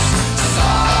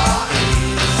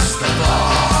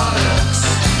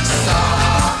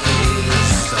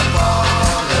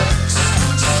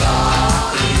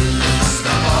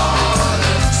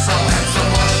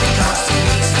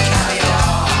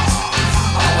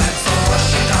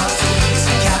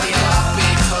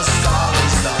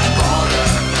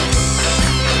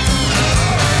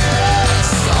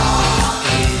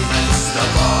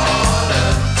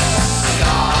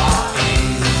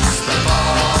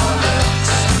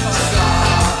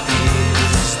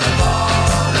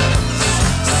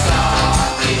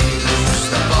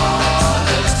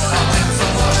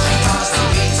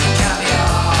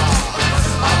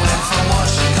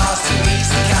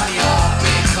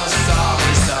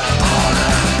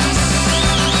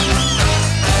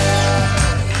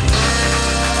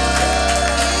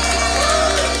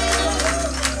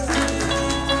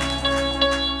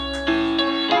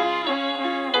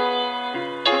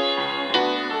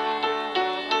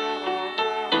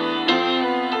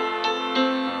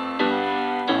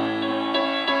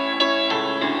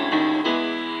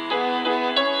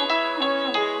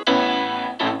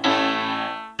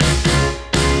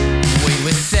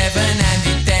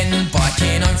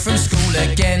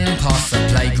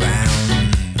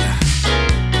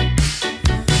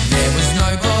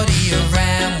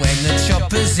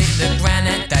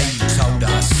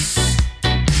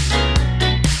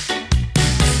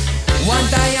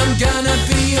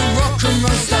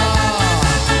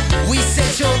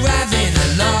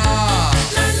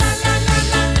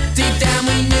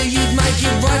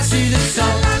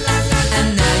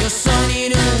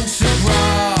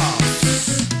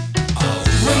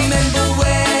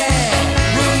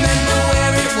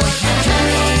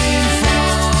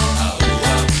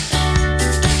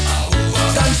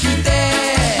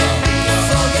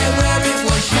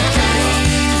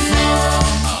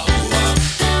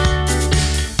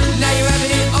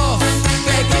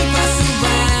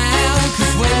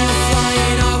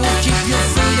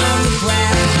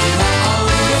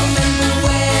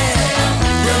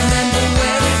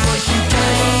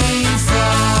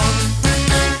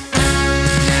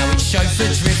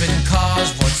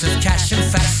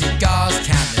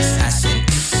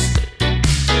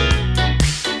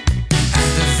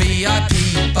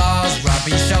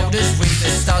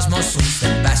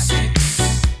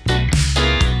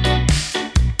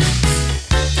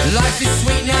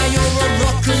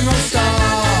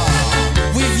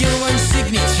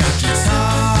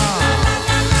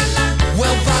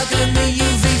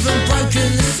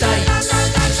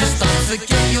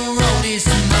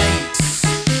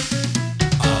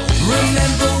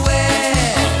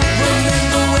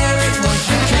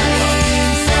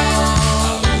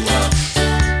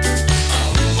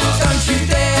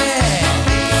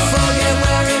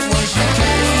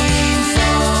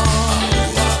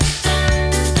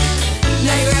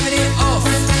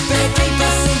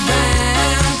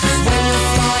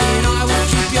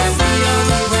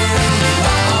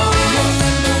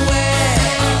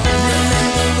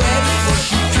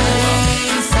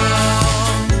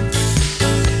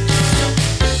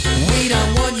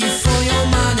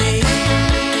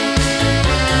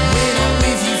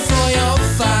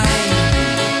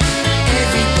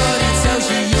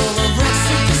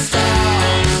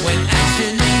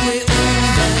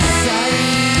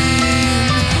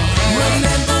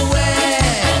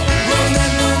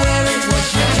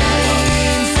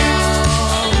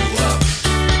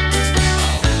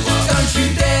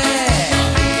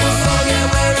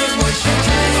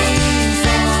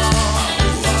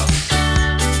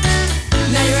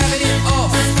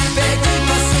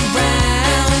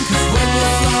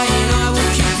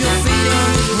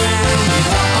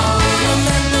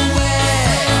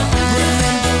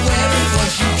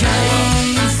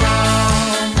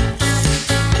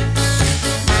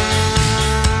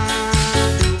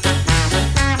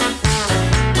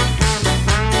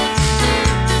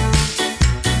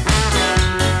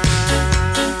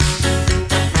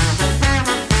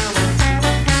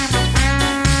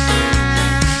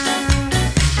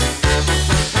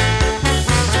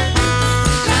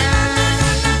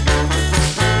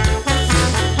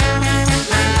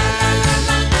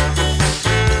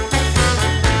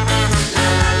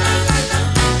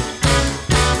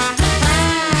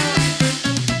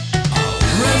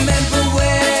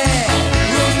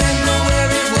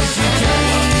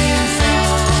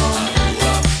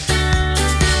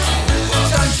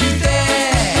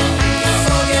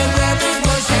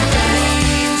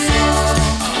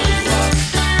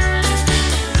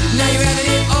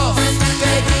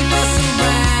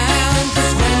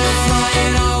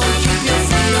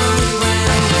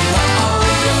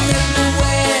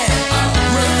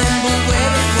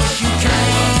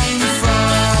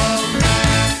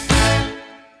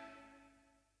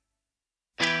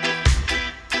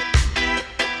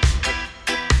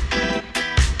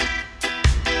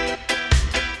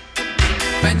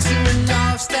 Banter and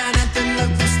laughs down at the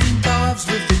local steam bars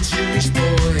with the Jewish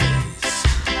boys.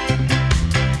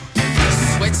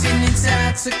 Sweating it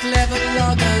out to clever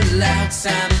lager, loud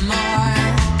Samurai.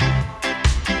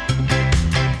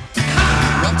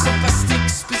 Rocked up by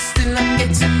sticks, but still I'm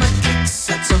getting my kicks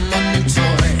at my new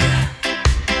toy.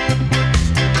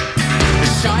 A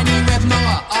shiny red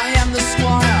mower, I am the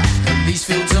squire, and these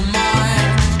fields are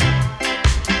mine.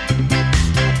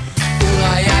 All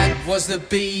I had was the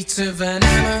beat of an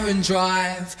hammer and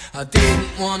drive. I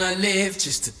didn't wanna live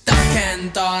just to duck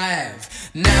and dive.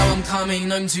 Now I'm coming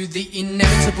home to the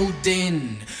inevitable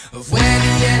din of where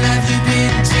the hell have you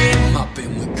been, Jim? I've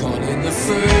been with Colin the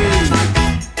Food,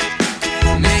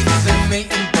 Mick the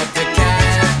Meat and Bob the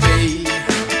Cabby.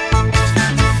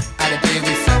 Had a beer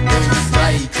with Fat Bruce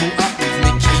Ray, caught up with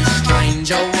Mickey Strange.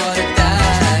 Oh, what a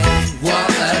day, what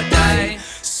a day.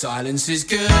 Silence is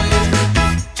good,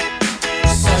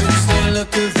 so's the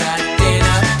look of that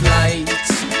dinner plate.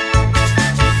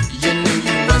 You knew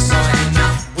you were signing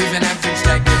up with an average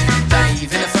day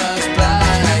Dave in the first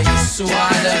place. So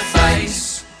why the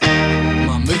face?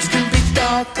 My moods can be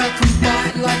dark, I can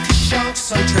bite like a shark,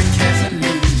 so tread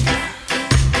carefully.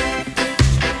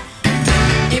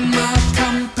 In my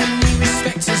company,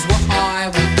 respect is what I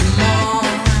would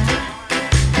demand.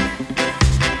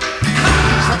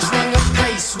 Crutch rung a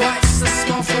pace, wipes the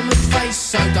smile from her face,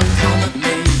 so don't come at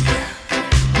me.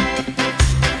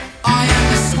 I am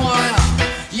the squire,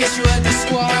 yes you heard the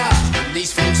squire,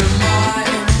 these fields are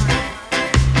mine.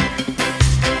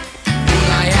 All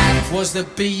I had was the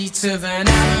beat of an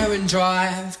hammer and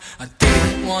drive. I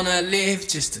didn't wanna live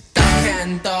just to duck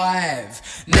and dive.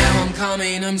 Now I'm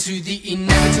coming home to the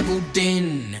inevitable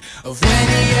din of where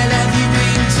the hell have you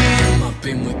been, Jim? I've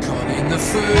been with Colin the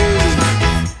Food,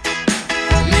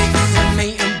 Mick the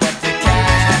Meat and Bob the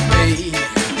Cabby.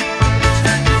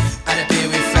 Had a beer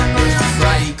with Fat Bruce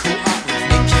Ray, caught up with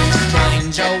Mickey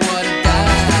Strange. Oh, what a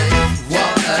day,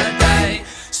 what a day.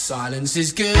 Silence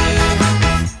is good,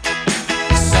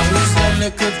 so's the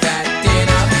look of that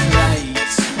dinner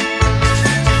plate.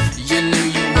 You knew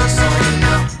you were signing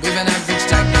up with an average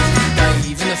Jack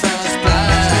Dave in the first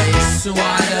place. So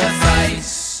why the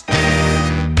face?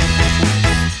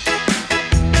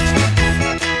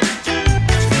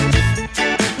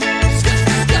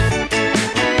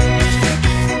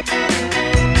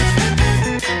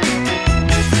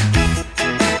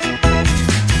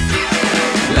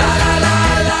 La la la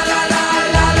la la la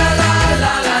la la la la la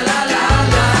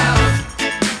la.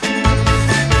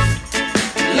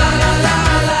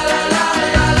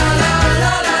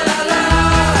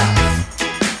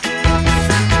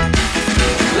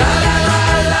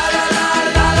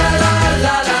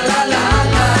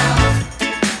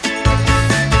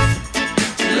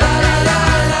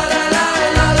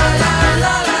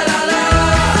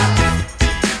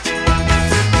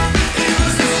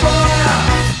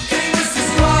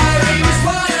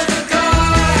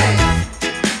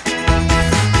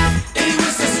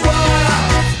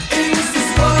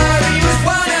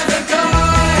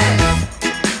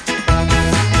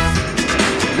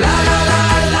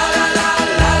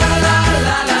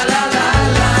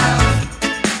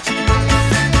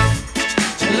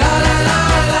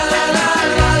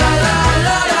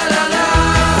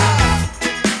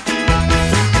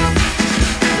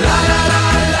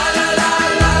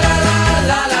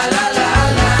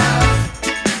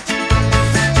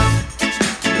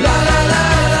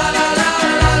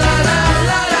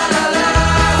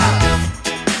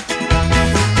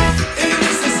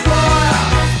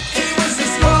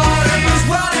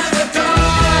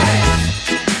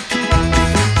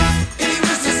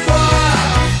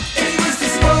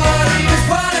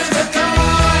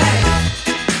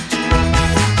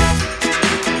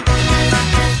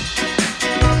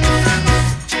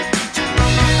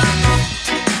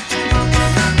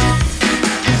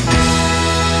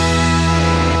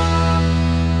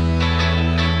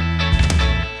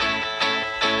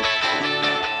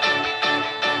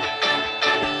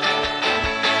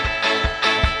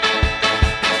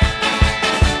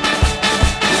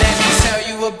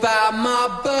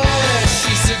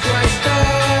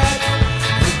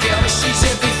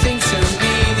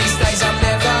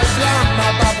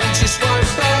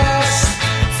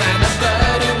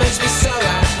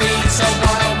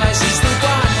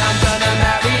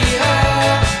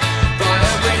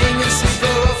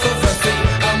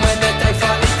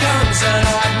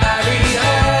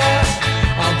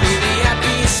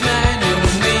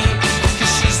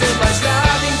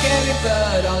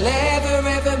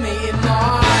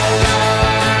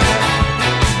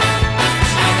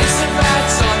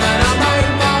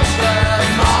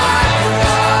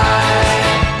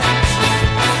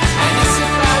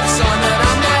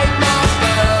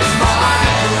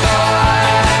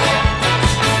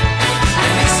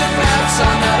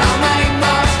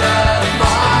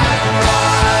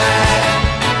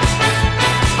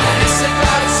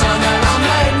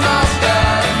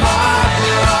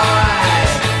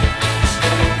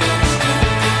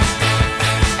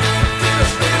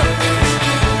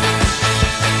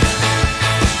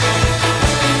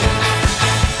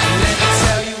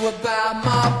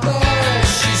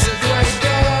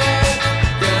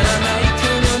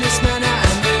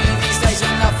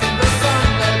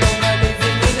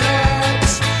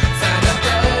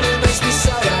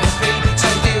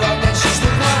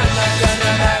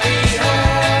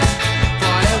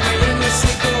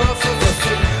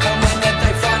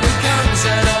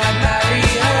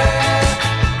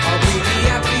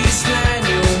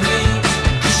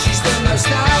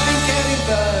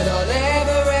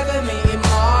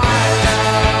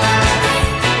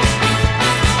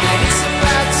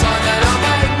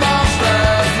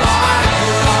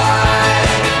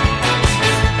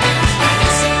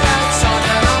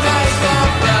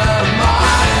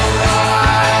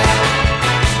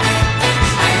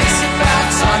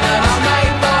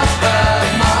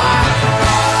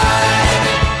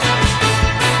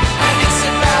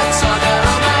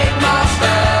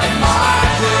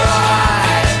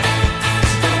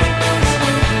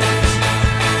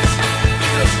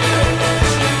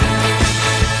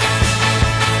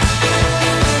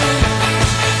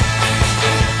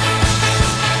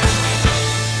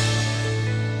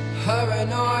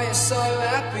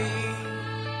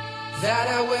 happy that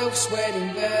our Wilf's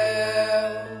wedding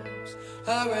bells.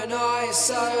 Her and I are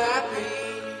so happy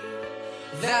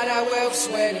that our Wilf's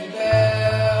wedding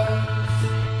bells.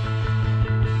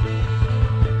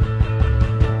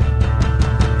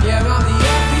 Yeah, I'm the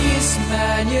happiest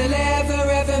man you'll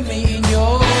ever meet in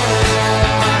your life.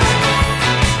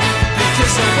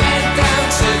 Because I went down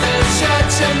to the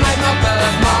church and made my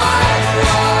birth my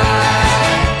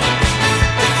right.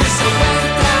 Because I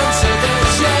went down to the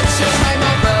church and made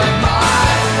my birth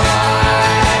my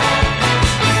right.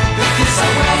 Because I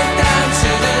went down to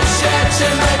the church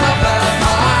and made my birth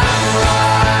my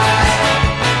right.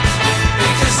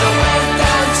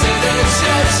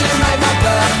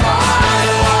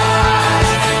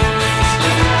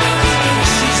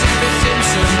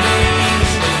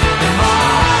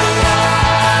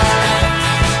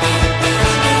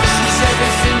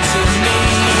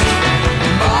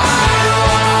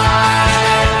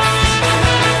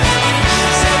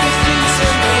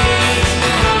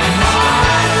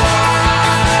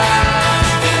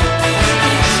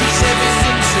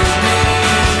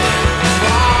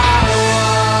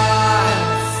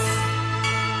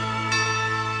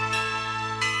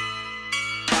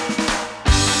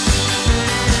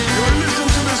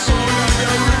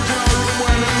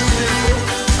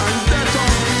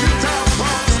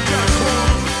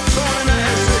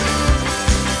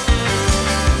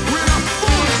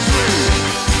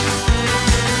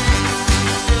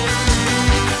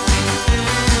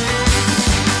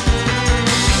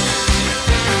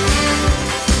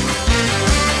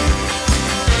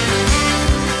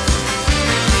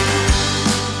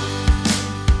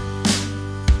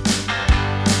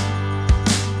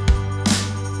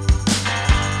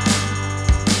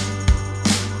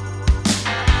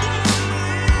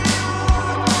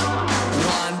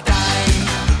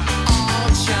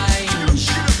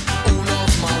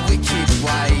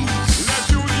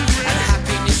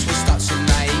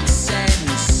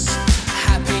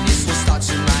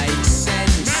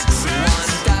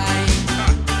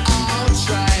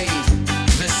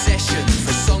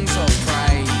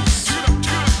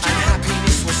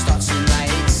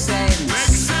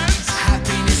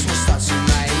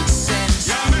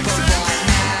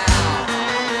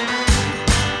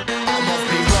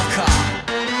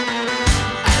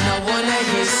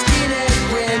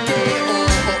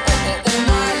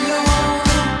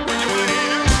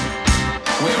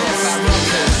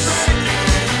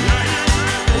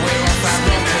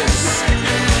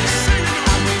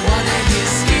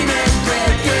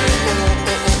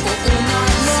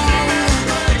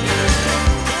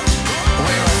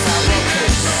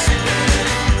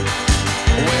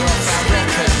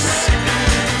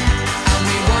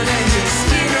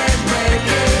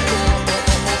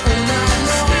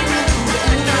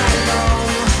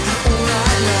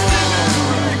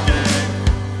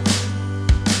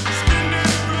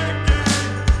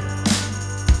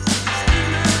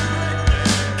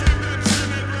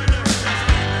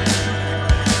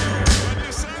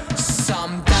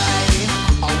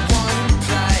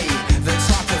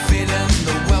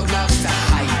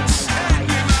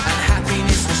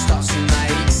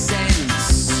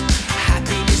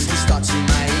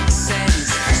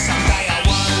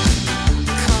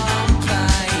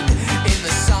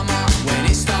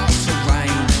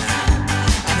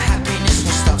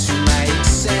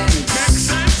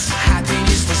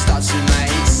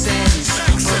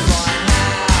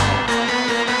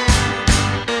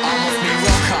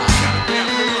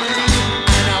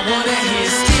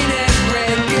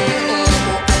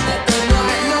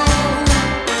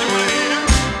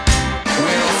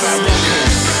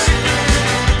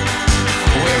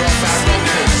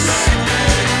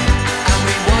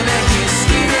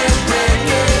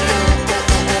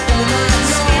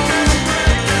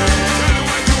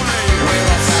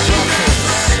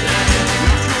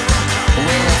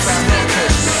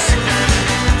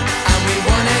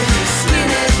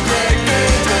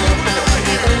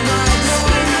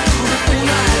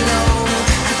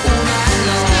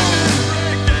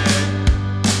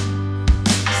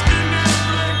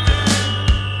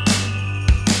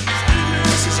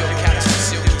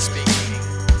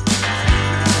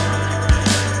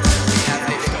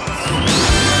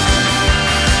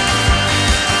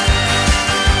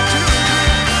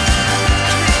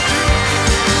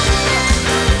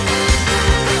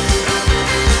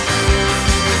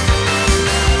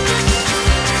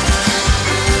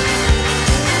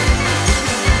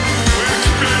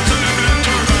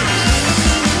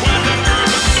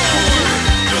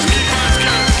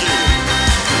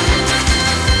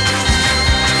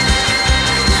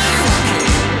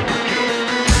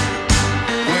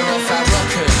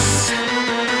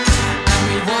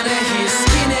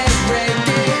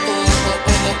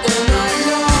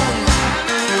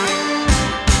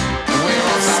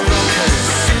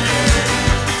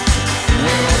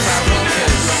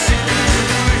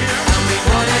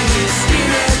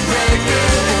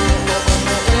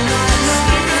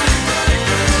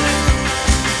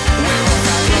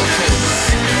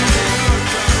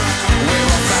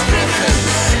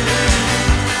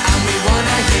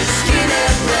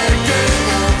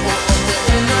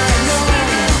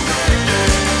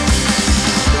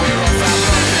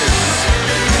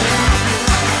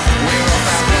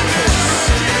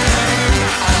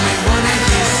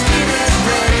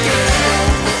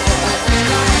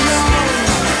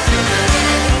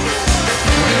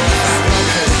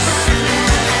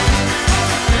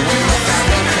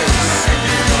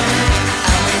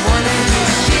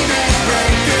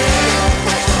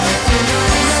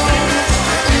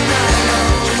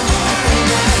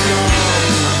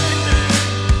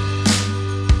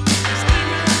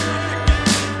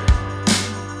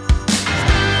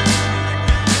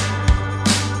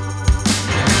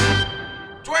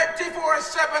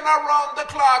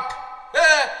 rock.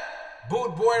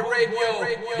 Boot Boy Radio,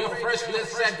 your freshly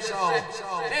sent sound.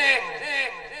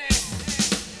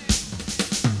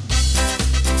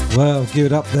 Well, give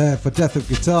it up there for Death of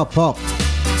Guitar Pop.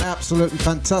 Absolutely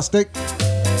fantastic.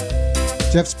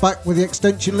 Jeff's back with the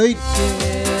extension lead.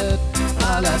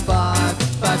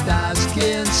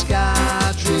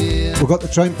 We've got the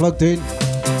train plugged in.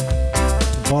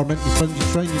 Environmentally friendly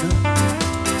train, you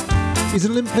know. He's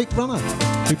an Olympic runner.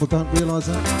 People don't realise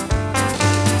that.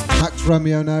 Max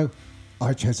Romeo now.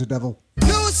 I Chase the Devil.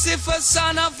 Lucifer,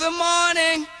 son of the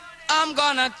morning, I'm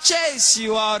gonna chase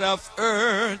you out of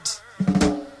earth.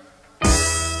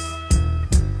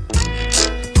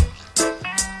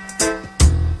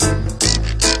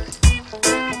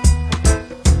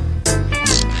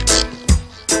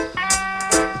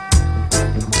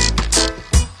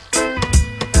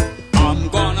 I'm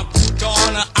gonna put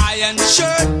on an iron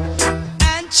shirt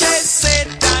and chase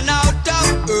Satan out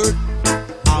of earth.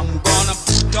 I'm gonna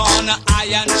put on an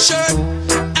iron shirt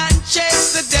and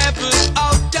chase the devil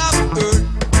out of earth.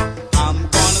 I'm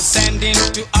gonna send him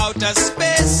to outer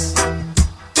space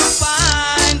to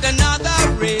find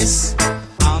another race.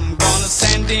 I'm gonna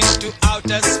send him to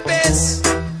outer space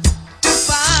to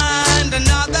find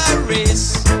another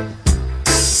race.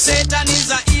 Satan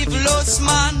is a evilous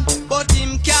man, but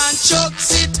him can't choke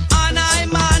sit on I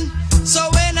man. So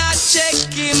when I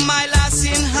check him, my lass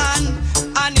in hand,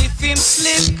 and if him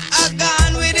slip, I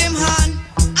gone with him hand.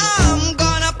 I'm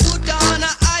gonna put on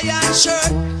an iron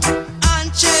shirt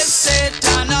and chase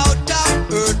Satan out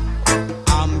of earth.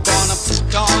 I'm gonna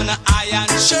put on an iron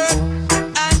shirt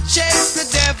and chase the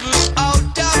devil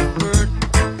out of earth.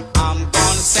 I'm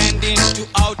gonna send him to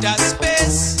outer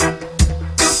space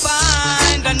to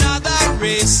find another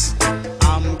race.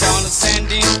 I'm gonna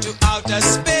send him to outer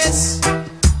space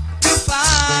to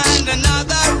find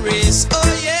another race. Oh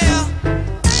yeah.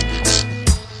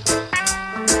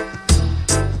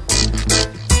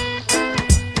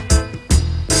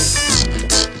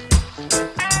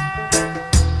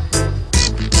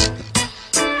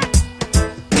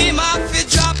 Him have to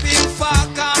drop him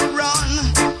fuck and run.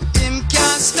 Him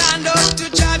can't stand up to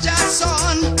judge a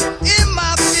son. Him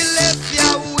have to left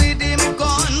ya with him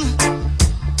gun.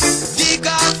 Dig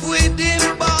off with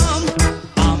him bomb.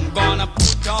 I'm gonna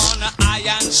put on an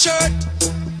iron shirt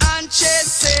and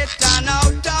chase Satan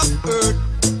out of earth.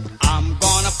 I'm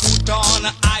gonna put on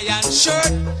an iron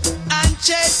shirt and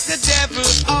chase the devil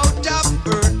out of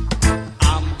earth.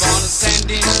 I'm gonna send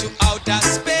him to outer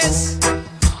space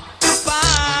to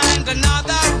find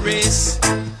another race.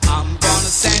 I'm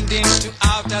gonna send him to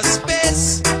outer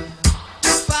space to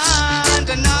find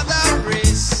another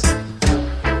race.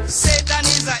 Satan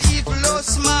is a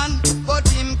evilous man, but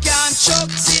him can't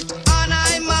choke sit on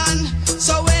I man.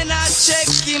 So when I check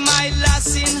him, I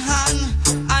lass in hand,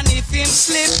 and if him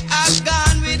slip, I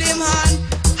gone with him hand.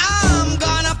 I'm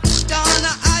gonna put on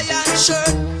an iron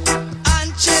shirt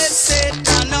and chase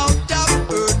Satan out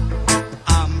of earth.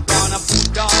 I'm gonna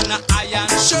put on an iron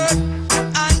shirt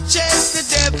and chase the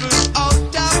devil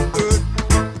out of earth.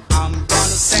 I'm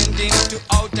gonna send him to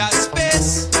outer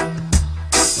space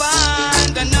to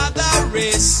find another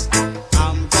race.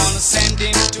 I'm gonna send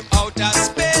him to outer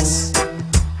space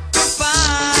to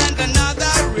find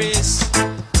another race.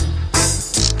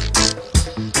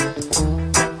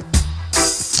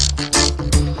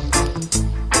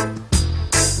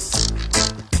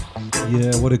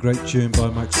 Yeah, what a great tune by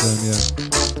Max Romeo.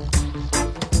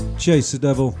 Chase the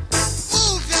Devil.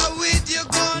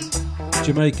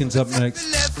 Jamaicans up next.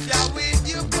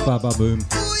 Baba Boom.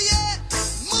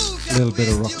 A little bit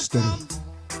of rocksteady.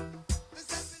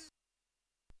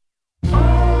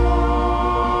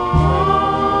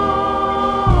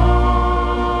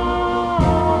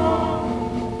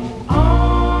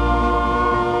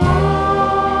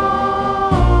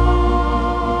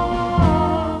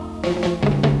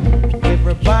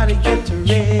 Everybody get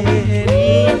ready.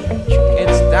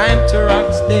 It's time to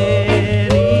rock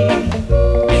steady.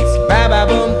 It's Baba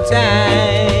Boom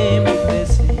time.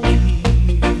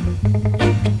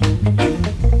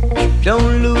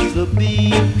 Don't lose the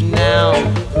beat now.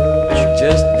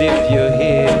 Just dip your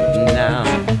head now.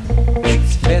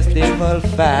 It's Festival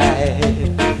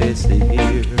 5 this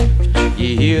year. You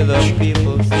hear the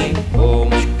people sing boom,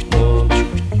 boom,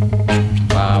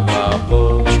 Baba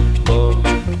boom, boom,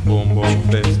 boom, boom,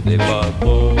 Festival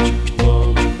boom,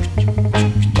 boom,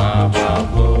 Baba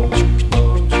boom,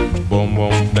 boom, boom,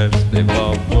 boom,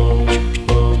 Festival boom,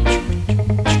 boom,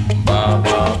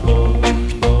 Baba boom,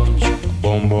 boom,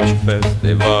 boom, boom,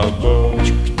 Festival boom,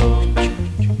 boom,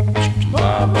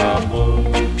 Baba boom,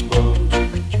 boom.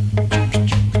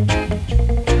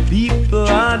 People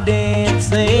are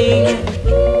dancing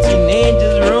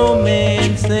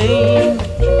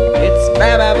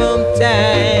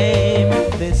time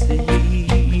this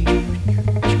year.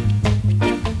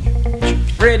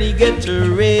 Freddie, get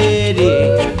ready,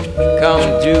 come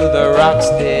to the rock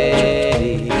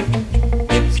steady.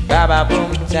 It's Baba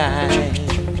Boom time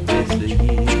this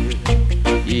year.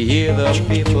 You hear the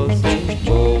people sing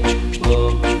boom,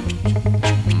 boom,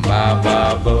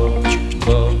 Baba Boom,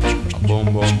 boom, boom,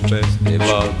 boom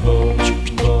festival, boom,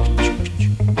 boom,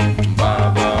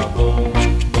 Baba Boom,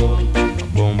 boom,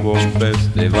 boom, boom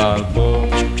festival, boom,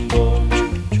 boom,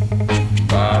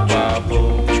 Baba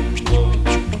Boom, boom,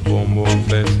 boom, boom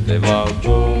festival,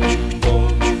 boom,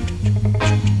 boom,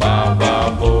 Baba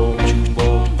Boom,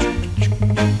 boom.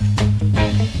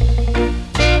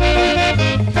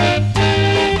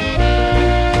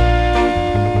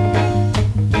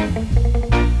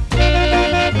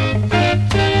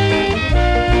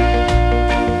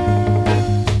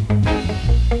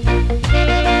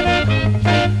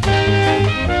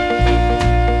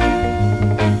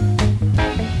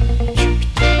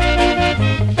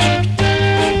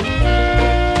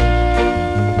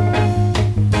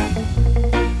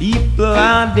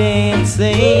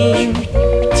 Dancing,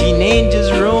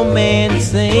 teenagers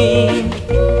romancing.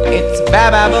 It's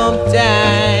Baba Boom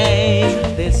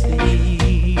time this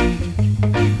year.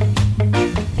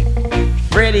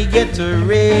 Freddie, get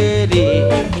ready,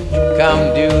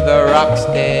 come do the rock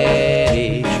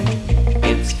steady.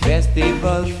 It's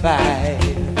Festival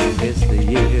 5 this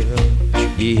year.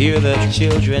 You hear the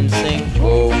children sing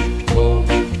boom, boom,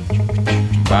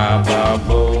 Baba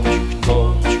Boom,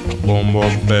 boom. Boom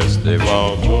boom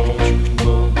festival, boom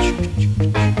boom,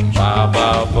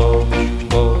 Baba boom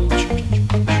boom.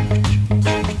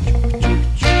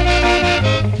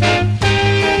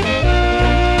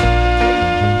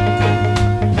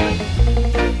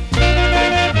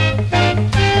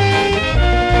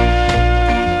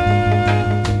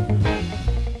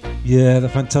 Yeah, the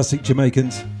fantastic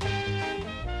Jamaicans.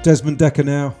 Desmond Dekker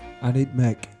now, and it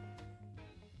Mek.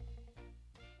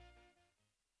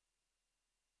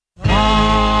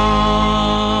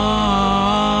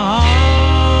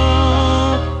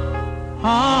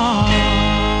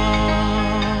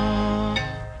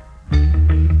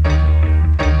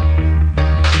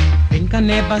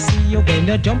 Never see you when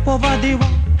you jump over the wall.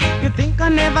 You think I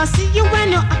never see you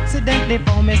when you accidentally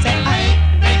fall. Me say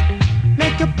I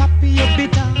make you poppy, you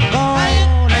bitter ball.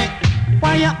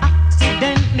 Why you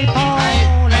accidentally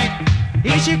fall?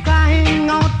 Is she crying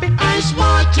out because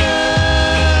water?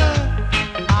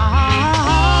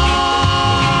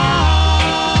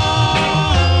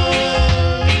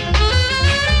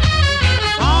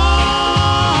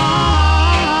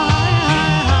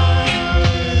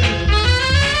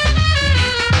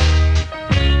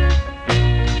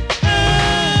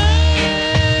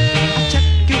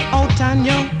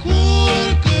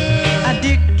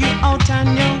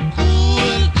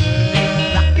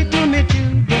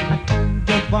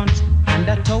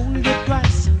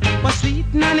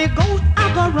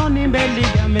 Running belly,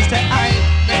 Mr. I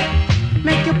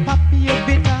make you poppy, you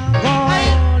bitter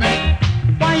gold.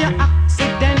 Why you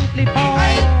accidentally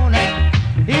fall?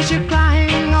 Is she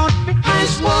crying out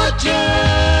because water?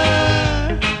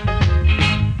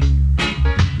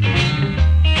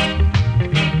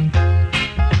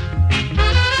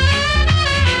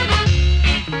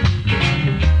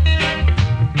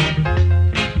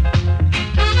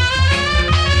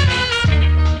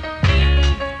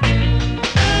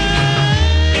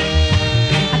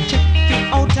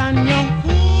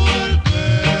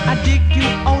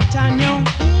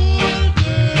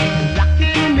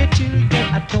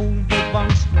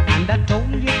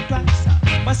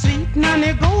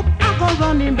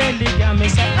 Running belly, me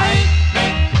say I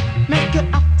make you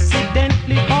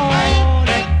accidentally fall,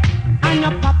 and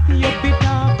your puppy you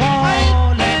bitter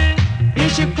gold.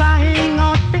 Is she crying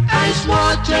out because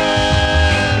water?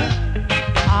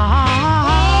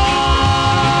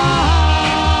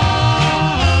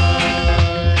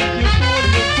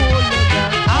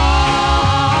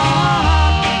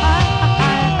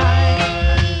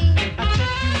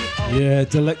 Yeah,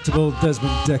 delectable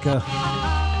Desmond Dekker.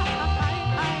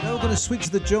 Now we're going to switch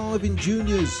the Jiving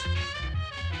Juniors.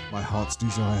 My Heart's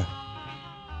Desire.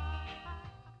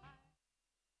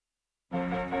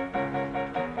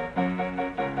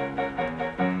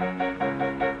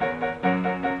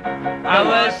 I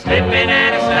was slipping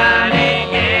and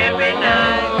sliding every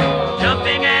night,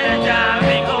 jumping and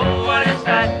diving, oh what a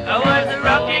sight. I was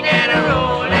rocking and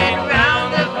rolling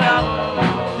round the clock,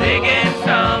 singing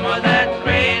some of that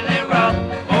crazy rock.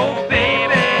 Oh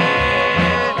baby,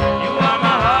 you are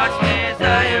my heart's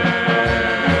desire.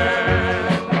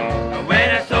 When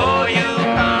I saw you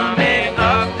coming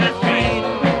up the street,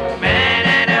 man,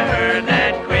 and I heard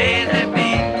that crazy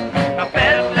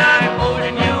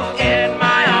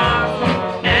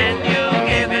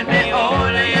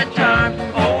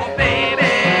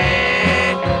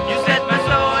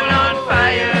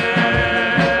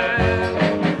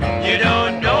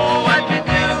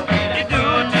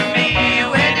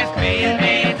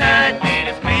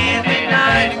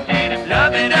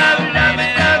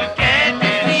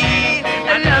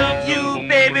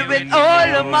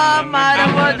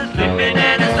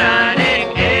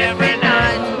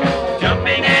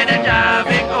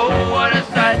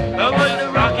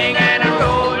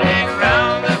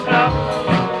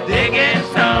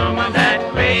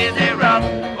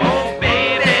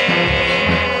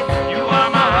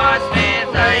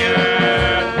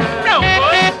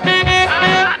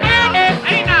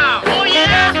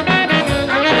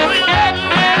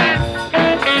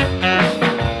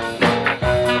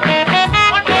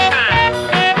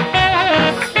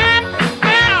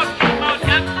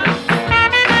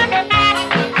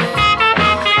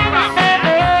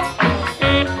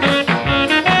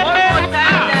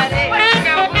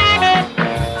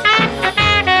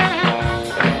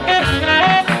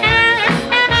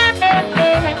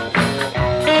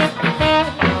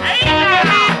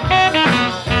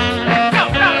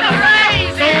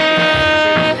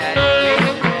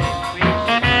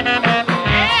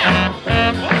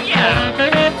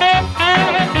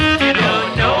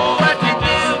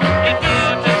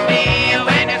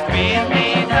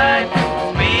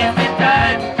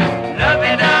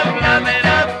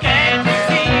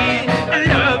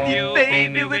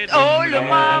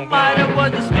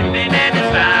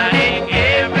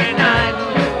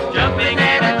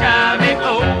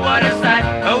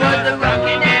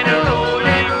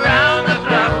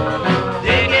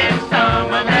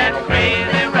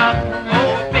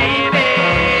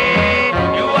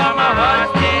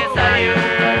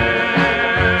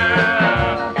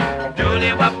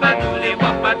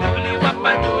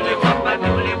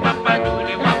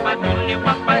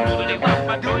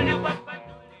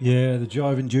Yeah, the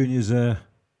Jiving Juniors there.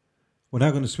 We're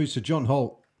now going to switch to John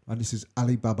Holt, and this is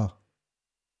Alibaba.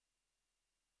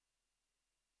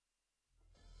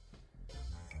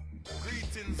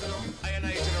 Greetings, I and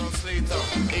I, General Slater,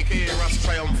 aka Ross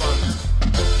Triumphant.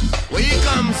 When he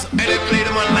comes, and they play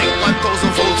the man like 1,000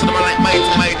 volts, and the man like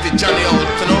mighty Johnny Holt,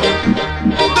 you know?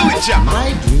 Do it, Jack.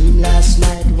 My dream last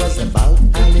night was about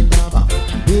Alibaba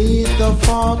with the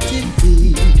 40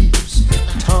 thieves.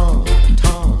 Tom,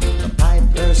 the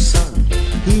piper's son,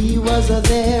 he was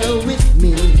there with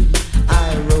me.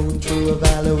 I rode through a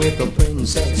valley with the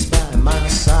princess by my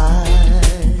side.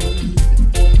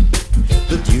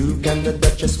 The Duke and the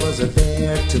Duchess was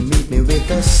there to meet me with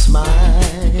a smile.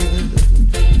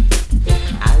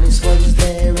 Alice was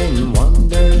there in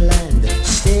Wonderland,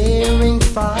 staring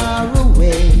far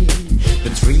away.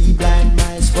 The three blind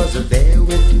mice was there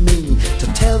with me to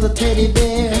tell the teddy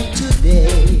bear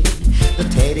today. The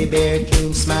teddy bear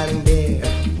came smiling there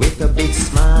with a big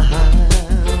smile.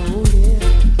 Oh, yeah.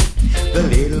 The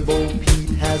little Bo Peep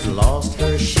has lost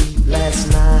her sheep last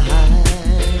night.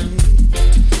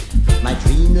 My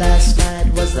dream last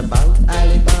night was about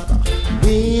Alibaba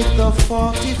with the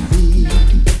 40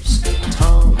 thieves.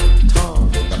 Tom,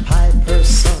 the piper's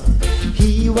son,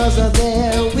 he was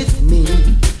there with me.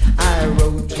 I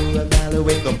rode through a valley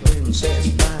with the princess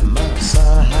by my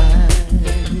side.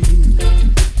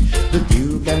 The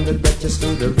Duke and the Duchess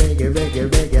do the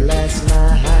reggae last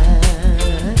night.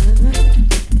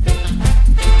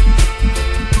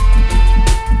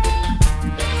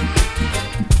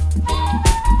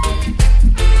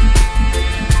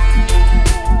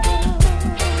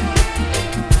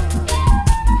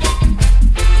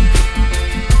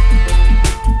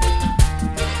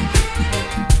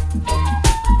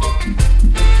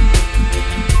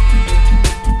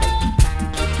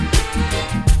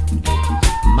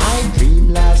 My dream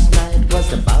last night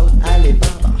was about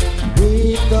Alibaba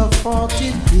with the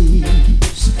 40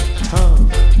 thieves. Tom,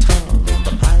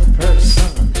 the piper's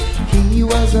son, he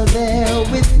was there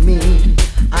with me.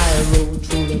 I rode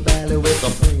through the valley with the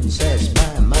princess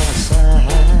by my side.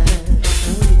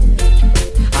 Oh,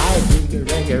 yeah. I did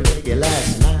reggae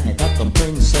last night at the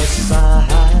princess' side.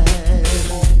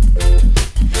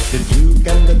 The Duke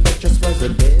and the Duchess was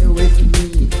there with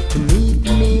me to meet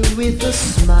me with a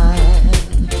smile.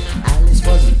 Alice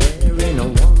was there in a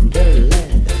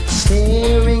wonderland,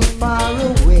 staring far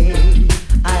away.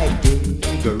 I did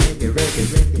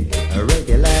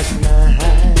reggae last night.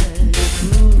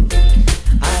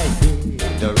 I did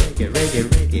the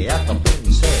reggae at the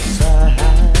princess' side.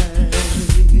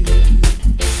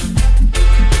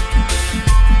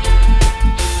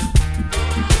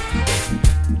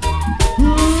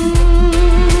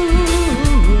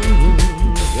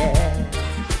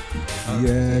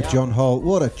 Yeah, John Holt,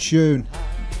 what a tune.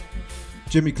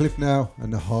 Jimmy Cliff now,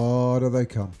 and the harder they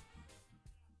come.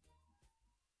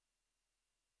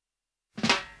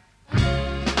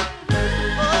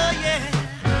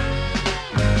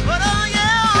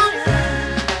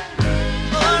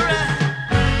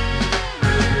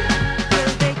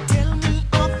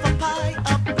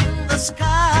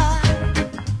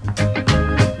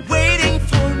 Waiting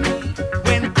for me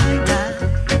when I die.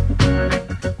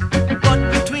 But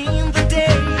between the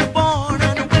day you're born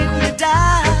and when you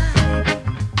die,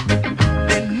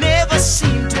 they never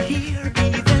seem to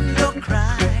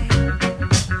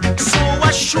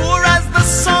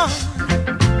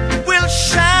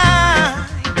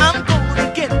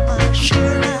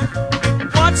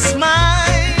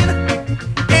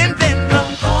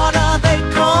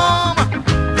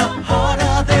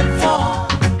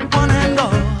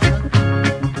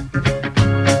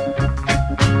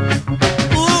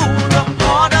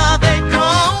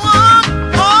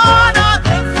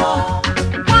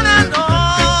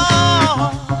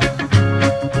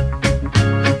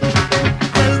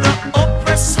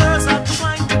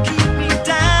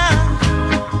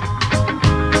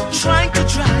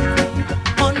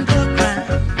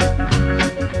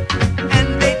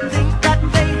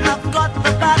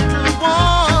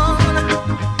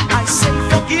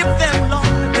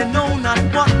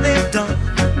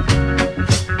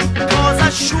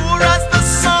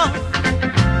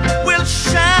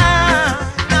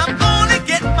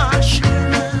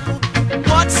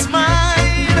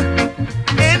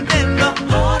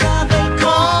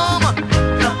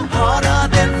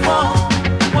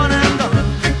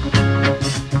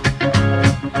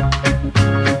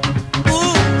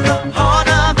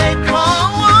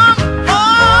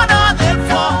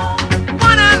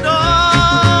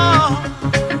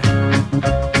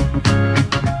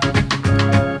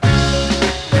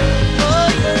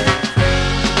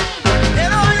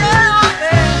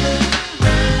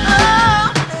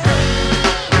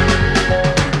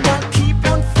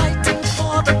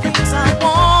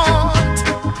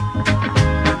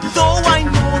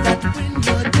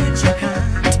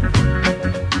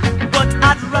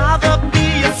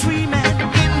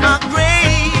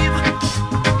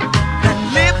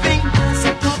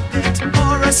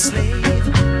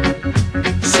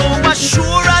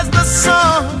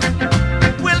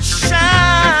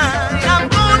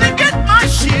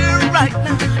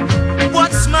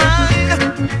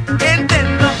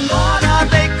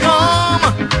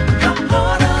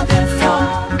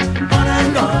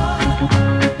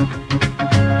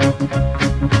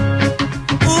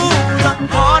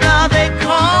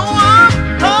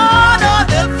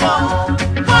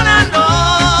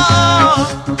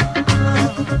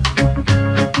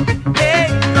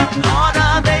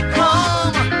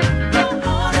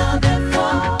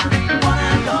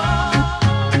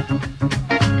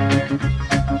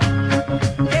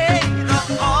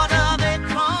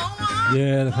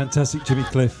Fantastic Jimmy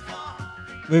Cliff.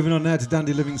 Moving on now to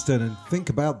Dandy Livingstone, and think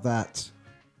about that.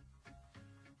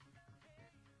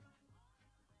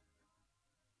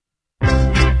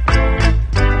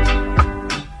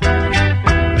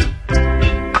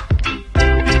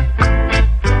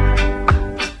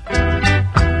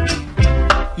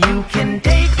 You can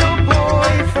take a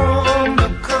boy from the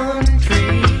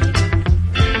country,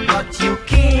 but you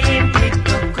can't take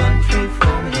the country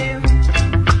from him.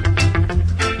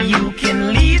 You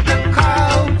can lead the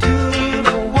cow to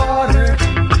the water,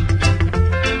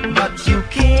 but you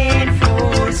can't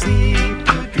force it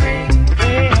to drink.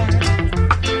 Yeah.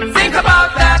 Think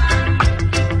about that.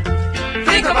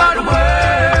 Think about the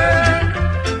word.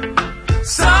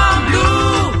 Some do,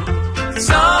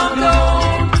 some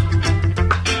don't.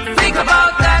 Think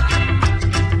about that.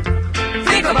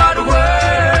 Think about the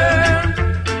word.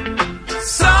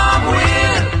 Some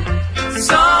will,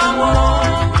 some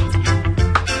won't.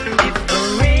 If the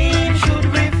rain should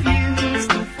refuse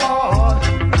to fall,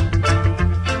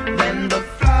 then the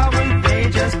flowers they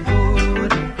just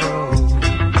wouldn't grow.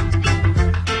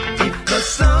 If the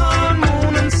sun,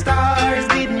 moon, and stars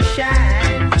didn't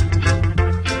shine,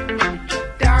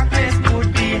 darkness would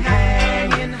be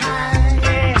hanging high.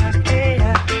 Yeah,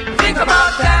 yeah. Think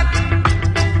about that.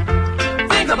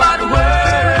 Think about the word.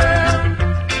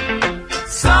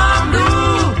 Some do,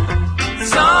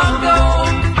 some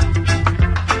don't.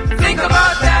 Think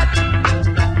about that.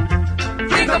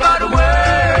 Think about the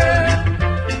word.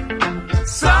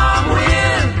 Some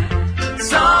will,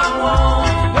 some won't.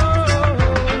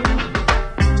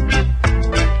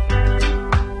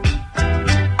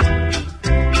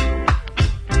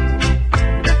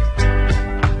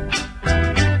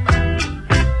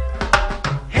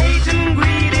 Hate and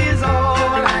greed is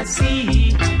all I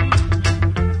see.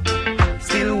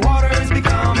 Still waters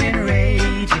becoming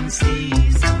raging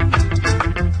seas.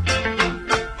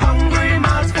 Hungry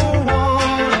mouths for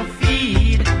one to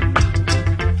feed.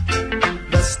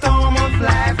 The storm of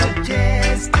life are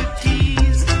just to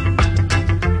tease.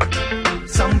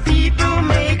 Some people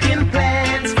making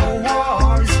plans for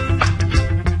wars,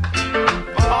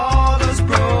 others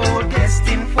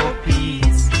protesting for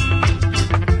peace.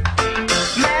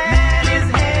 Man is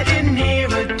heading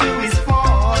nearer to his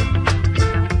fall.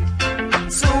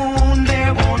 Soon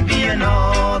there won't be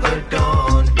another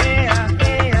dawn. Yeah,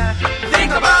 yeah.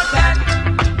 Think about that.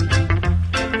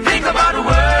 Think about the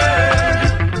word.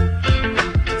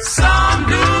 Some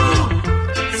do,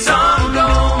 some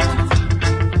don't.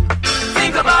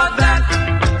 Think about that.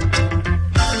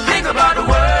 Think about the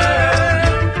word.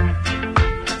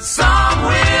 Some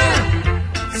will,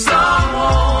 some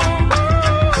won't.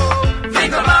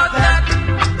 Think about that.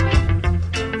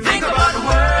 Think about the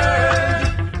word.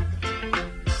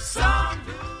 Some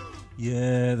do.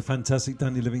 Yeah, the fantastic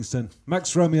Dandy Livingstone.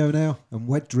 Max Romeo now, and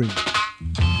Wet Dream.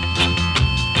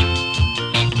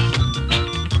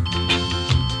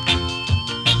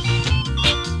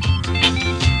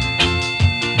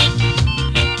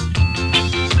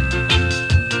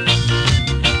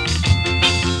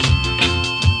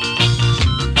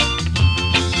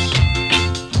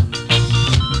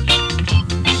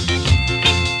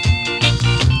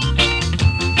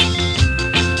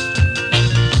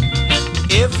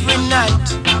 Every night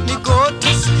me go to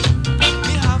sleep,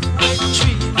 me have wet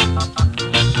dream.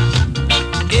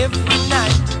 Every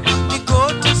night me go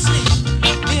to sleep,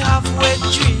 me have wet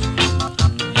dream.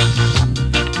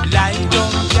 Lie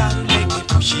down, girl, make me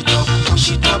push it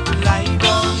up, lie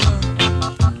down.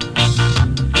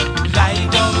 Lie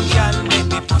down, girl, make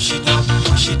me push it up,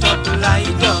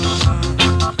 lie down.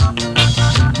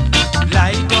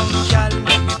 Lie down, girl,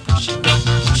 make me push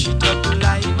it up,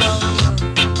 lie down.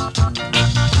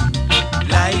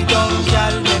 Lie down,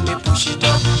 girl, let me push it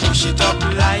up,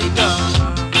 lie down.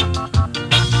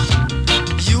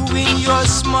 You in your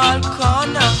small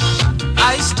corner,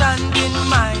 I stand in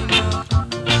mine.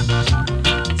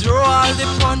 Throw all the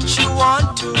punch you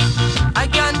want to, I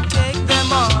can take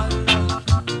them all.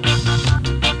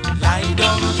 Lie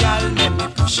down, girl, let me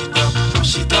push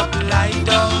it up, lie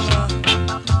down.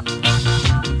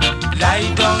 Lie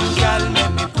down, girl, let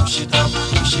me push it up,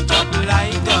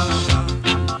 lie down.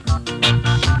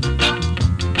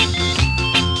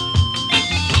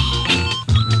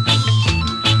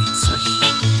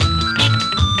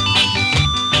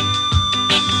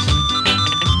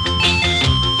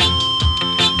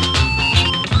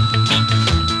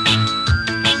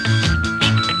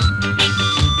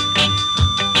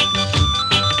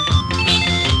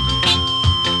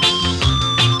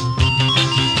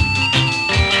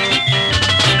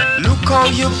 How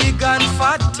you big and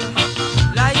fat,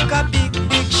 like a big,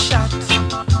 big shot.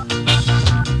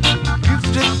 Give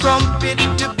the Crumpet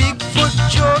to Bigfoot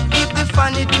Joe, keep the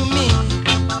funny to me.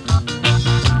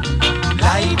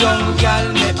 Lie down, girl,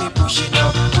 let me push it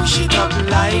up,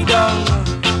 lie down.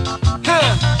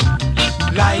 Huh.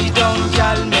 Lie down,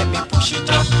 girl, let me push it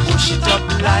up,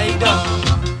 lie down.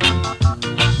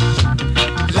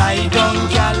 Lie down,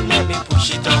 girl, let me push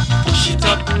it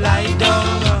up, lie down.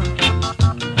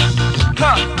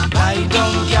 Huh. Lie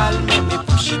down, girl, let me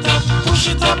push it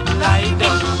up, lie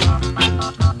down.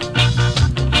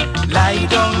 Lie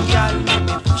down, girl, let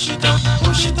me push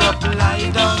it up, lie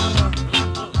down.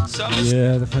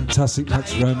 Yeah, the fantastic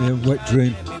Max Romeo, Wet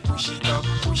Dream.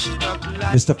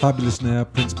 Mr. Fabulous now,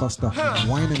 Prince Buster,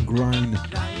 Wine and Grind.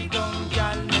 Lie down,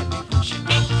 girl, let me push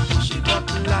it up,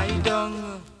 lie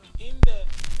down.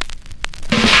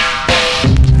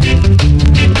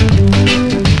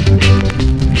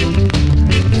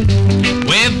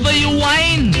 Whether you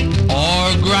whine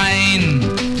or grind,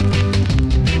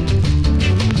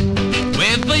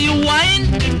 whether you whine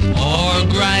or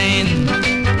grind,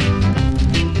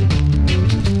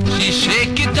 she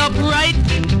shake it up right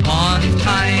on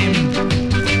time.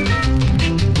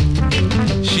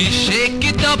 She shake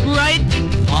it up right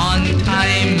on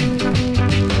time.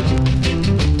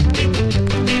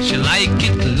 She like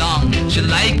it long, she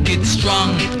like it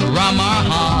strong. Ram or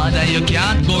hard, and you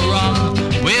can't go wrong.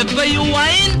 Whether you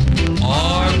whine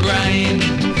or grind.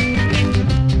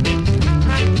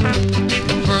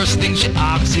 The first thing she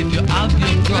asks if you have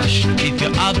your brush. If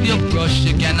you have your brush,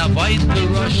 you can avoid the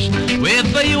rush.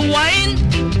 Whether you whine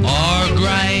or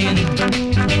grind.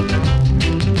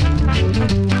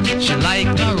 She like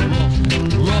a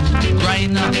rough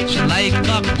grinder. She like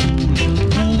a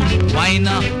cool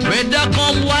whiner. Whether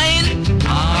come whine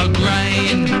or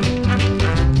grind.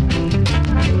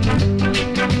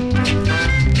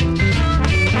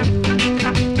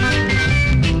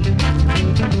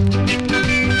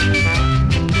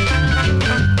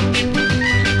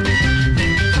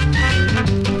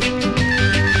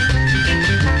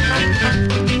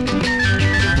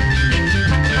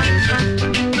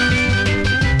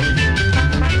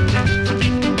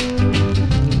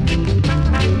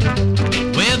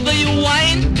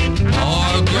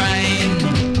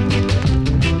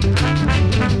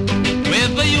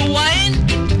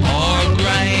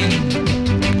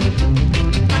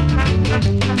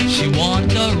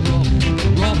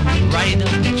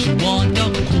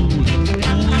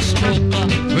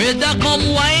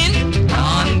 Come wine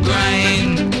and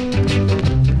grind.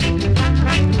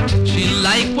 She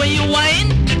like when you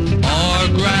whine or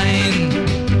grind.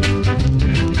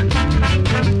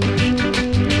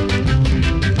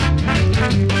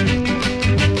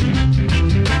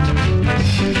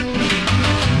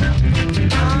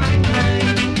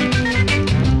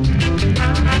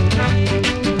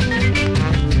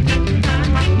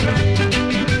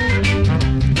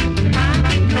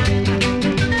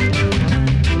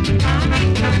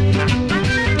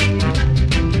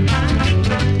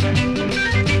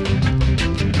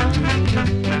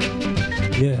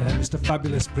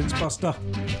 Fabulous Prince Buster.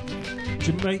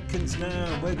 Jamaicans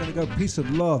now, we're going to go Peace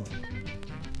and Love.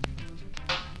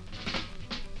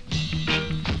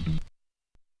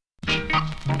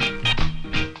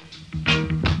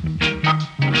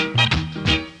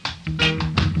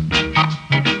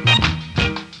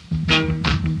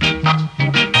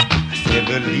 Say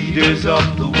the leaders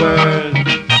of the world,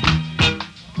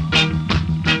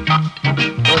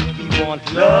 but we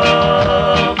want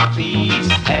love,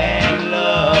 peace and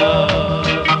love.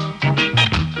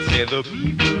 Say the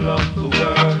people of the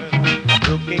world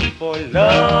looking for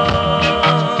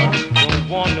love, don't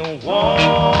want no war,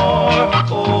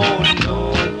 oh no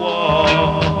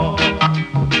war.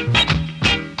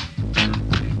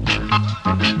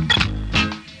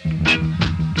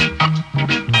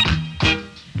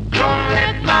 Don't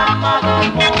let my mother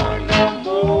mourn no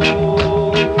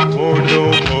more, oh no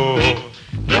more.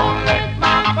 Don't let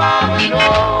my father know.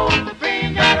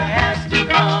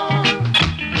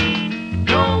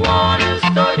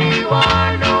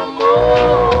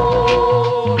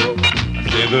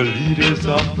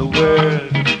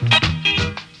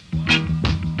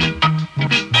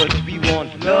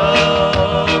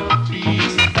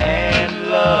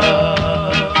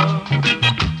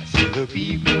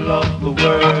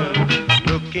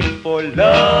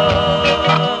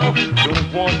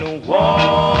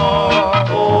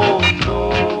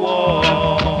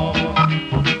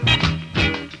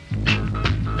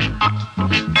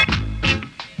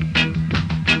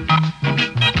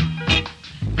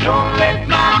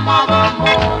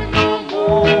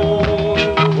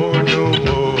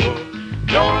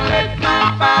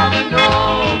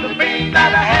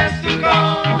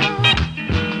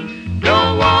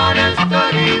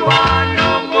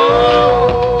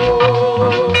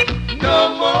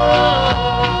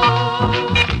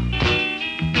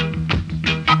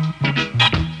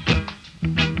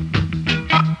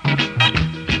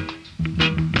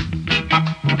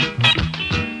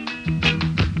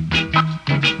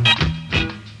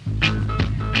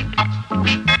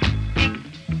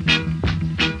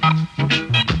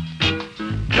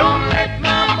 Don't let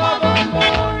my mother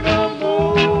mourn no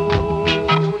more.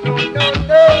 No, no,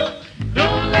 no.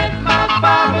 Don't let my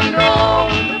father know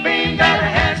the pain that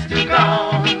has to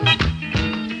come.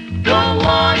 Don't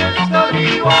wanna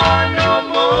study war no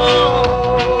more.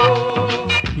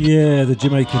 Yeah, the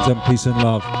Jamaicans and peace and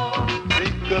love.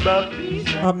 Think about peace.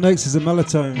 Up next is the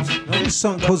Mellowtones. Now this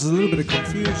song causes a little bit of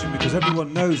confusion because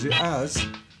everyone knows it as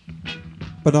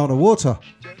Banana Water.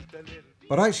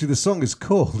 But actually the song is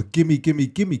called Gimme Gimme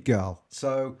Gimme Gal.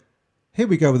 So here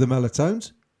we go with the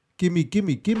Mellowtones. Gimme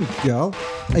Gimme Gimme Gal,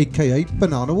 aka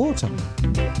Banana Water.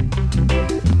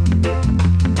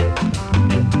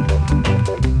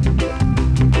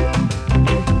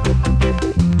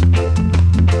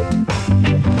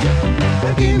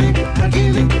 Gimme,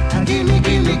 gimme, gimme,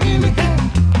 gimme, gimme,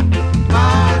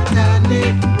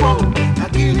 Martinique, whoa.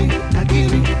 Gimme,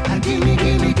 gimme, gimme,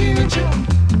 gimme, gimme,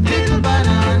 little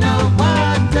banana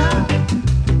water.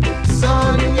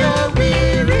 Son, you're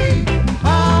weary.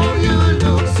 How you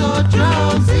look so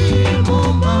drowsy,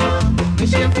 mama.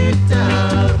 Wish you fit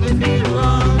up if you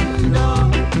run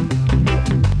down.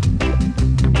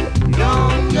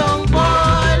 Young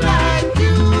boy like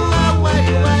you, how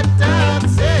you attack,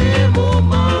 say,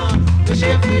 mama. Wish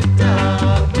you fit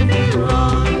up if you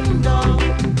run down.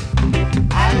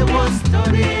 I was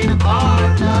studying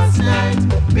hard last night.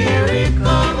 Miracle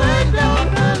and out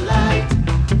the light.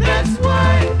 That's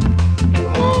why,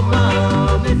 oh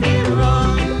mom, if you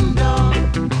run down,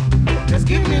 just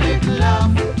give me a little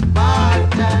love,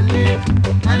 botanic,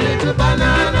 a little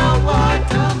banana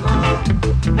water, mom,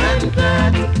 and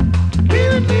that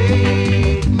will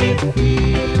make me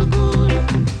feel good.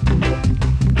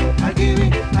 Gimme,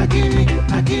 gimme,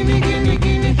 gimme, gimme,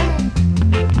 gimme,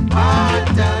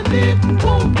 botanic,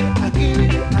 whoa. Gimme,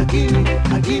 gimme,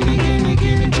 gimme, gimme,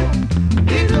 gimme,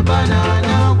 little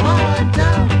banana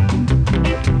water.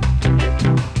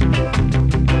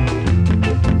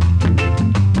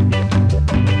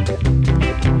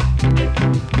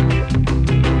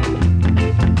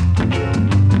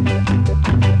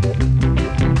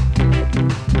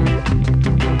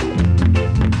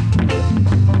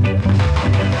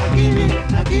 Gimme,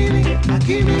 gimme,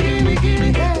 gimme,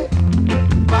 gimme, gimme,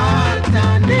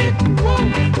 botanic, whoa.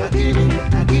 Gimme,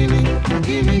 gimme,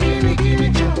 gimme, gimme, gimme,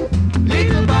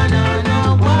 little banana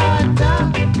water.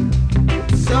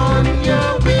 Son,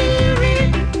 you're weary.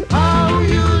 How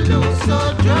you look so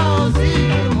drowsy,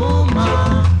 mama.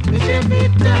 Wish you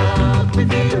fit up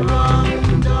with it run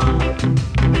down.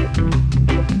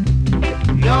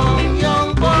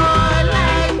 Young boy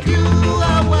like you,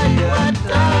 how you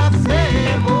attack,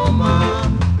 say, mama.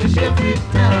 Wish you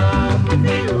fit up with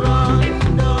it run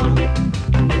down.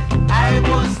 I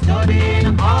was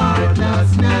studying hard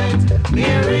last night.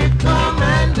 Miracle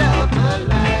and out the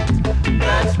light.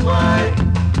 That's why,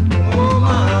 oh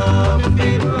mom, if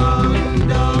it run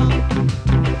down,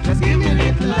 just give me a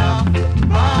little love,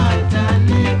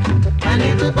 botanic, a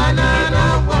little banana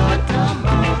water,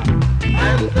 mom,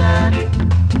 and that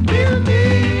will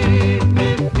make me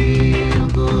feel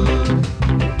good,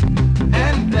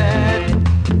 and that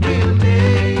will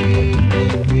make me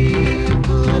feel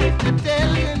good. I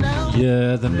tell you now.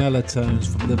 Yeah, the Mellowtones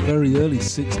from the very early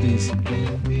 60s.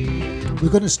 We're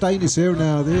going to stay in this era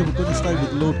now. We're going to stay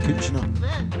with Lord Kitchener.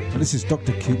 And this is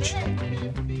Dr. Kitch.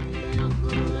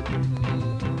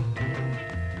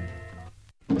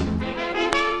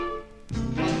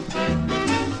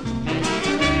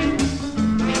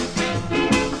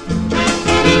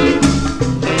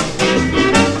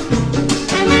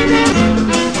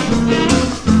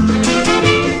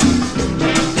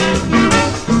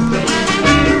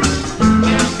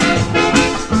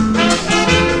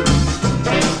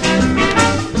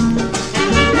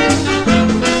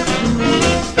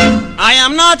 I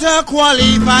am not a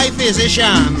qualified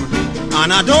physician,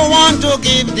 and I don't want to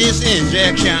give this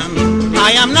injection.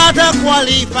 I am not a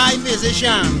qualified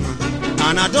physician,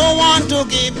 and I don't want to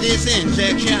give this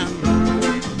injection.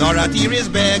 Dorothy is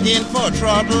begging for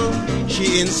trouble.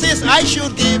 She insists I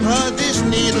should give her this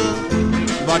needle.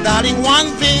 But darling, one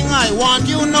thing I want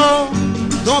you know,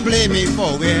 don't blame me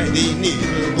for where the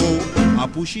needle go. I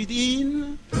push it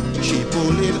in, she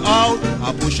pull it out,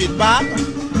 I push it back.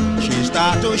 She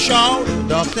start to shout,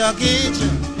 Dr. Kitch,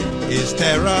 it's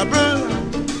terrible.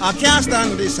 I can't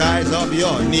stand the size of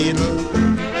your needle.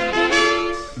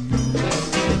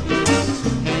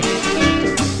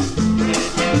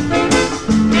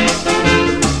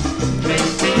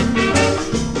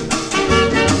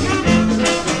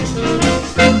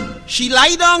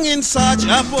 lie down in such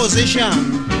a position.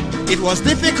 It was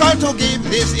difficult to give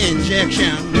this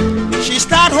injection. She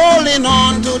started holding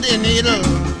on to the needle,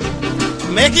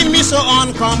 making me so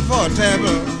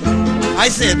uncomfortable. I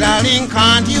said, darling,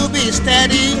 can't you be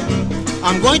steady?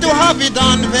 I'm going to have it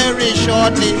done very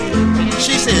shortly.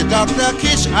 She said, Dr.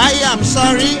 Kitch, I am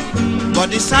sorry,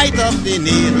 but the sight of the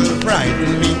needle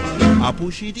frightened me. I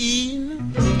push it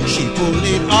in, she pulled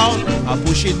it out, I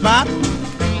push it back.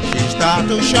 She started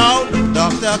to shout,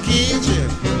 Dr. Kitch,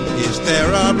 it's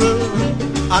terrible.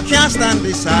 I can't stand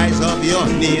the size of your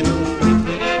needle.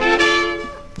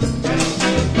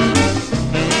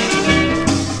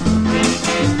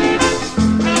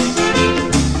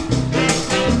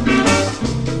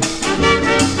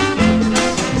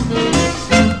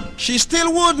 She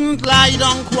still wouldn't lie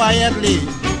down quietly,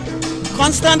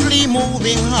 constantly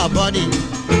moving her body.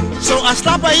 So I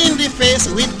slapped her in the face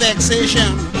with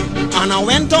vexation, and I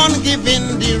went on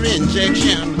giving the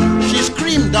injection. She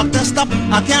screamed, Doctor, stop,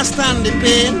 I can't stand the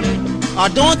pain. I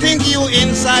don't think you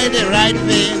inside the right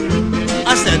vein.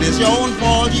 I said, it's your own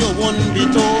fault, you wouldn't be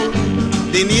told.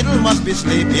 The needle must be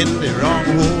slipped in the wrong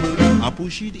hole. I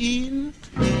push it in,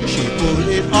 she pulled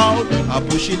it out, I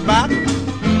push it back.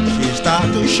 She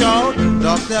started to shout,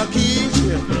 Dr. Kitch,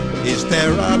 it's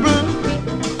terrible.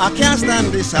 I can't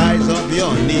stand the size of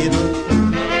your needle.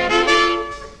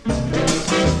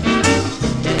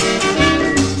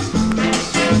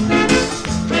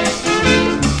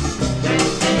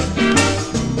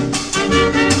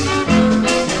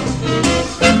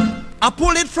 I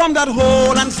pull it from that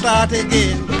hole and start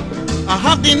again. I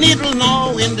have the needle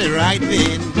now in the right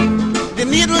vein. The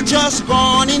needle just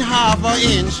gone in half an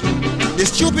inch. The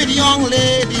stupid young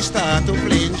lady start to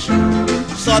flinch.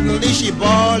 Suddenly she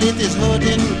bawled, it is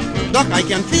hurting. Doc, I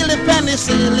can feel the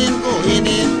penicillin going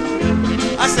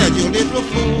in. I said, you little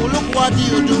fool, look what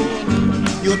you do.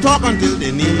 You talk until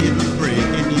the needle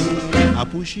breaking you. I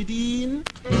push it in,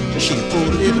 she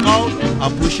pulled it out, I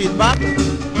push it back.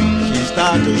 She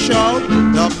start to shout,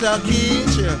 Dr.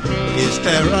 Kitch, it's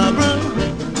terrible.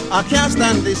 I can't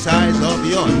stand the size of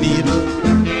your needle.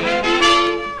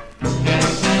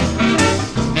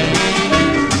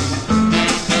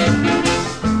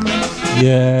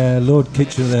 Yeah, Lord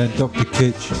Kitchener there and Dr.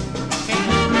 Kitch.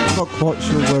 I'm not quite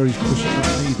sure where he's pushing the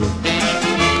needle.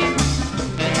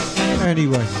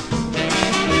 Anyway,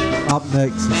 up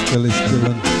next is Phyllis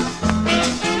Dillon.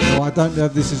 No, I don't know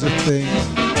if this is a thing,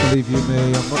 believe you me,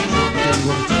 I'm not trying to get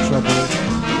anyone into trouble.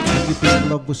 Have you been in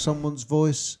love with someone's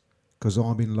voice? Because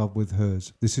I'm in love with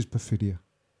hers. This is Perfidia.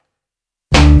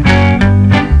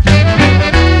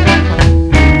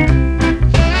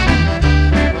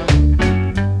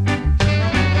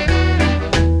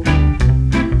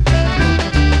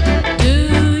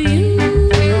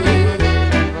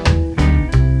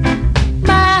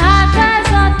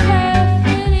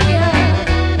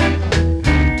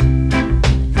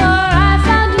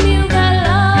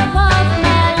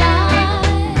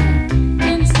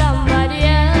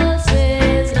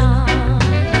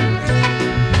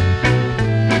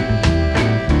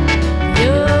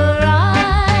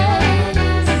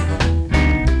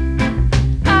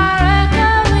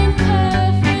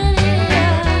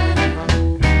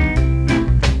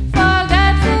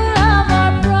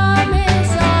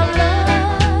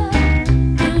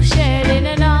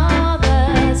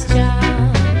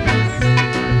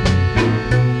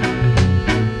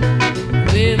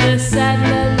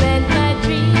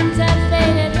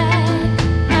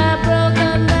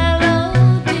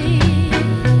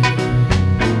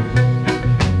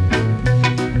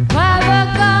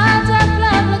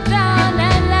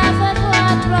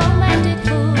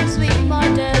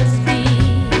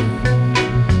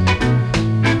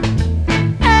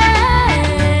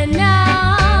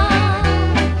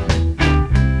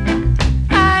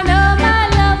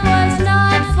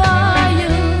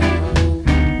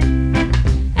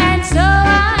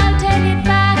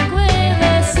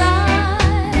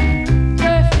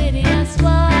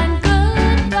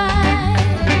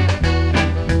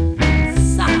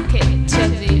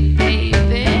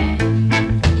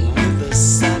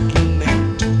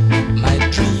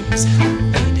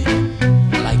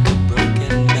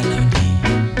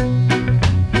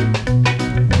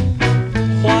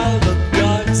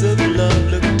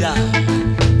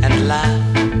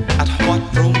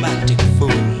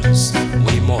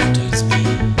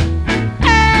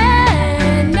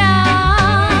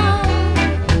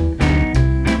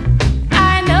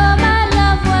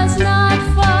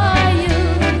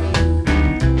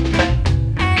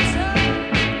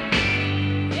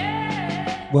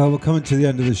 Well, we're coming to the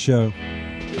end of the show,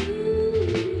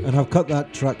 and I've cut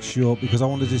that track short because I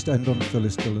want to just end on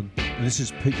Phyllis Dillon. And this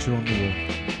is Picture on the Wall.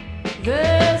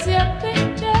 There's your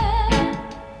picture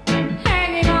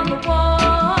hanging on the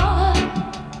wall,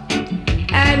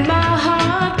 and my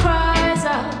heart cries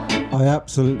out. I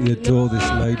absolutely adore this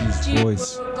lady's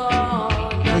voice.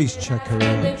 Please check her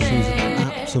out. She's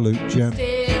an absolute gem.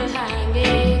 Still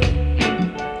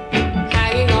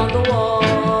hanging on the wall.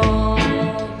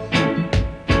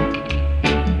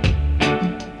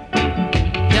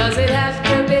 Does it have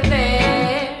to be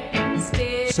there?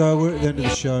 Still So we're at the end of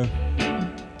the show.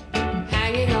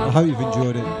 hanging on I hope you've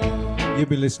enjoyed it. You've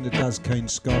been listening to Daz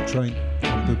Kane's Scar Train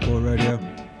on Good Boy Radio.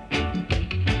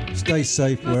 Stay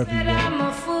safe wherever you are. I'm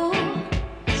a fool.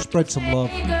 Spread some love.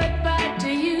 Goodbye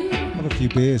to you. Have a few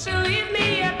beers. So leave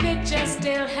me a picture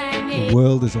still hanging. The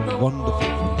world is a wonderful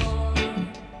place.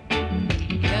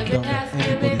 Does Don't it let have to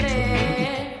anybody be tell you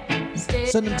there? Still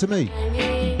Send them to me.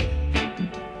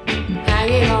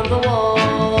 hanging on the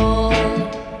wall.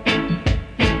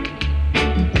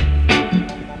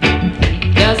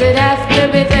 Does it have to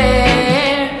be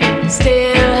there?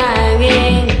 Still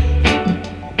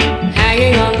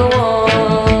hanging on the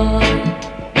wall.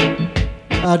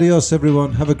 Adios,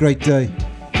 everyone. Have a great day.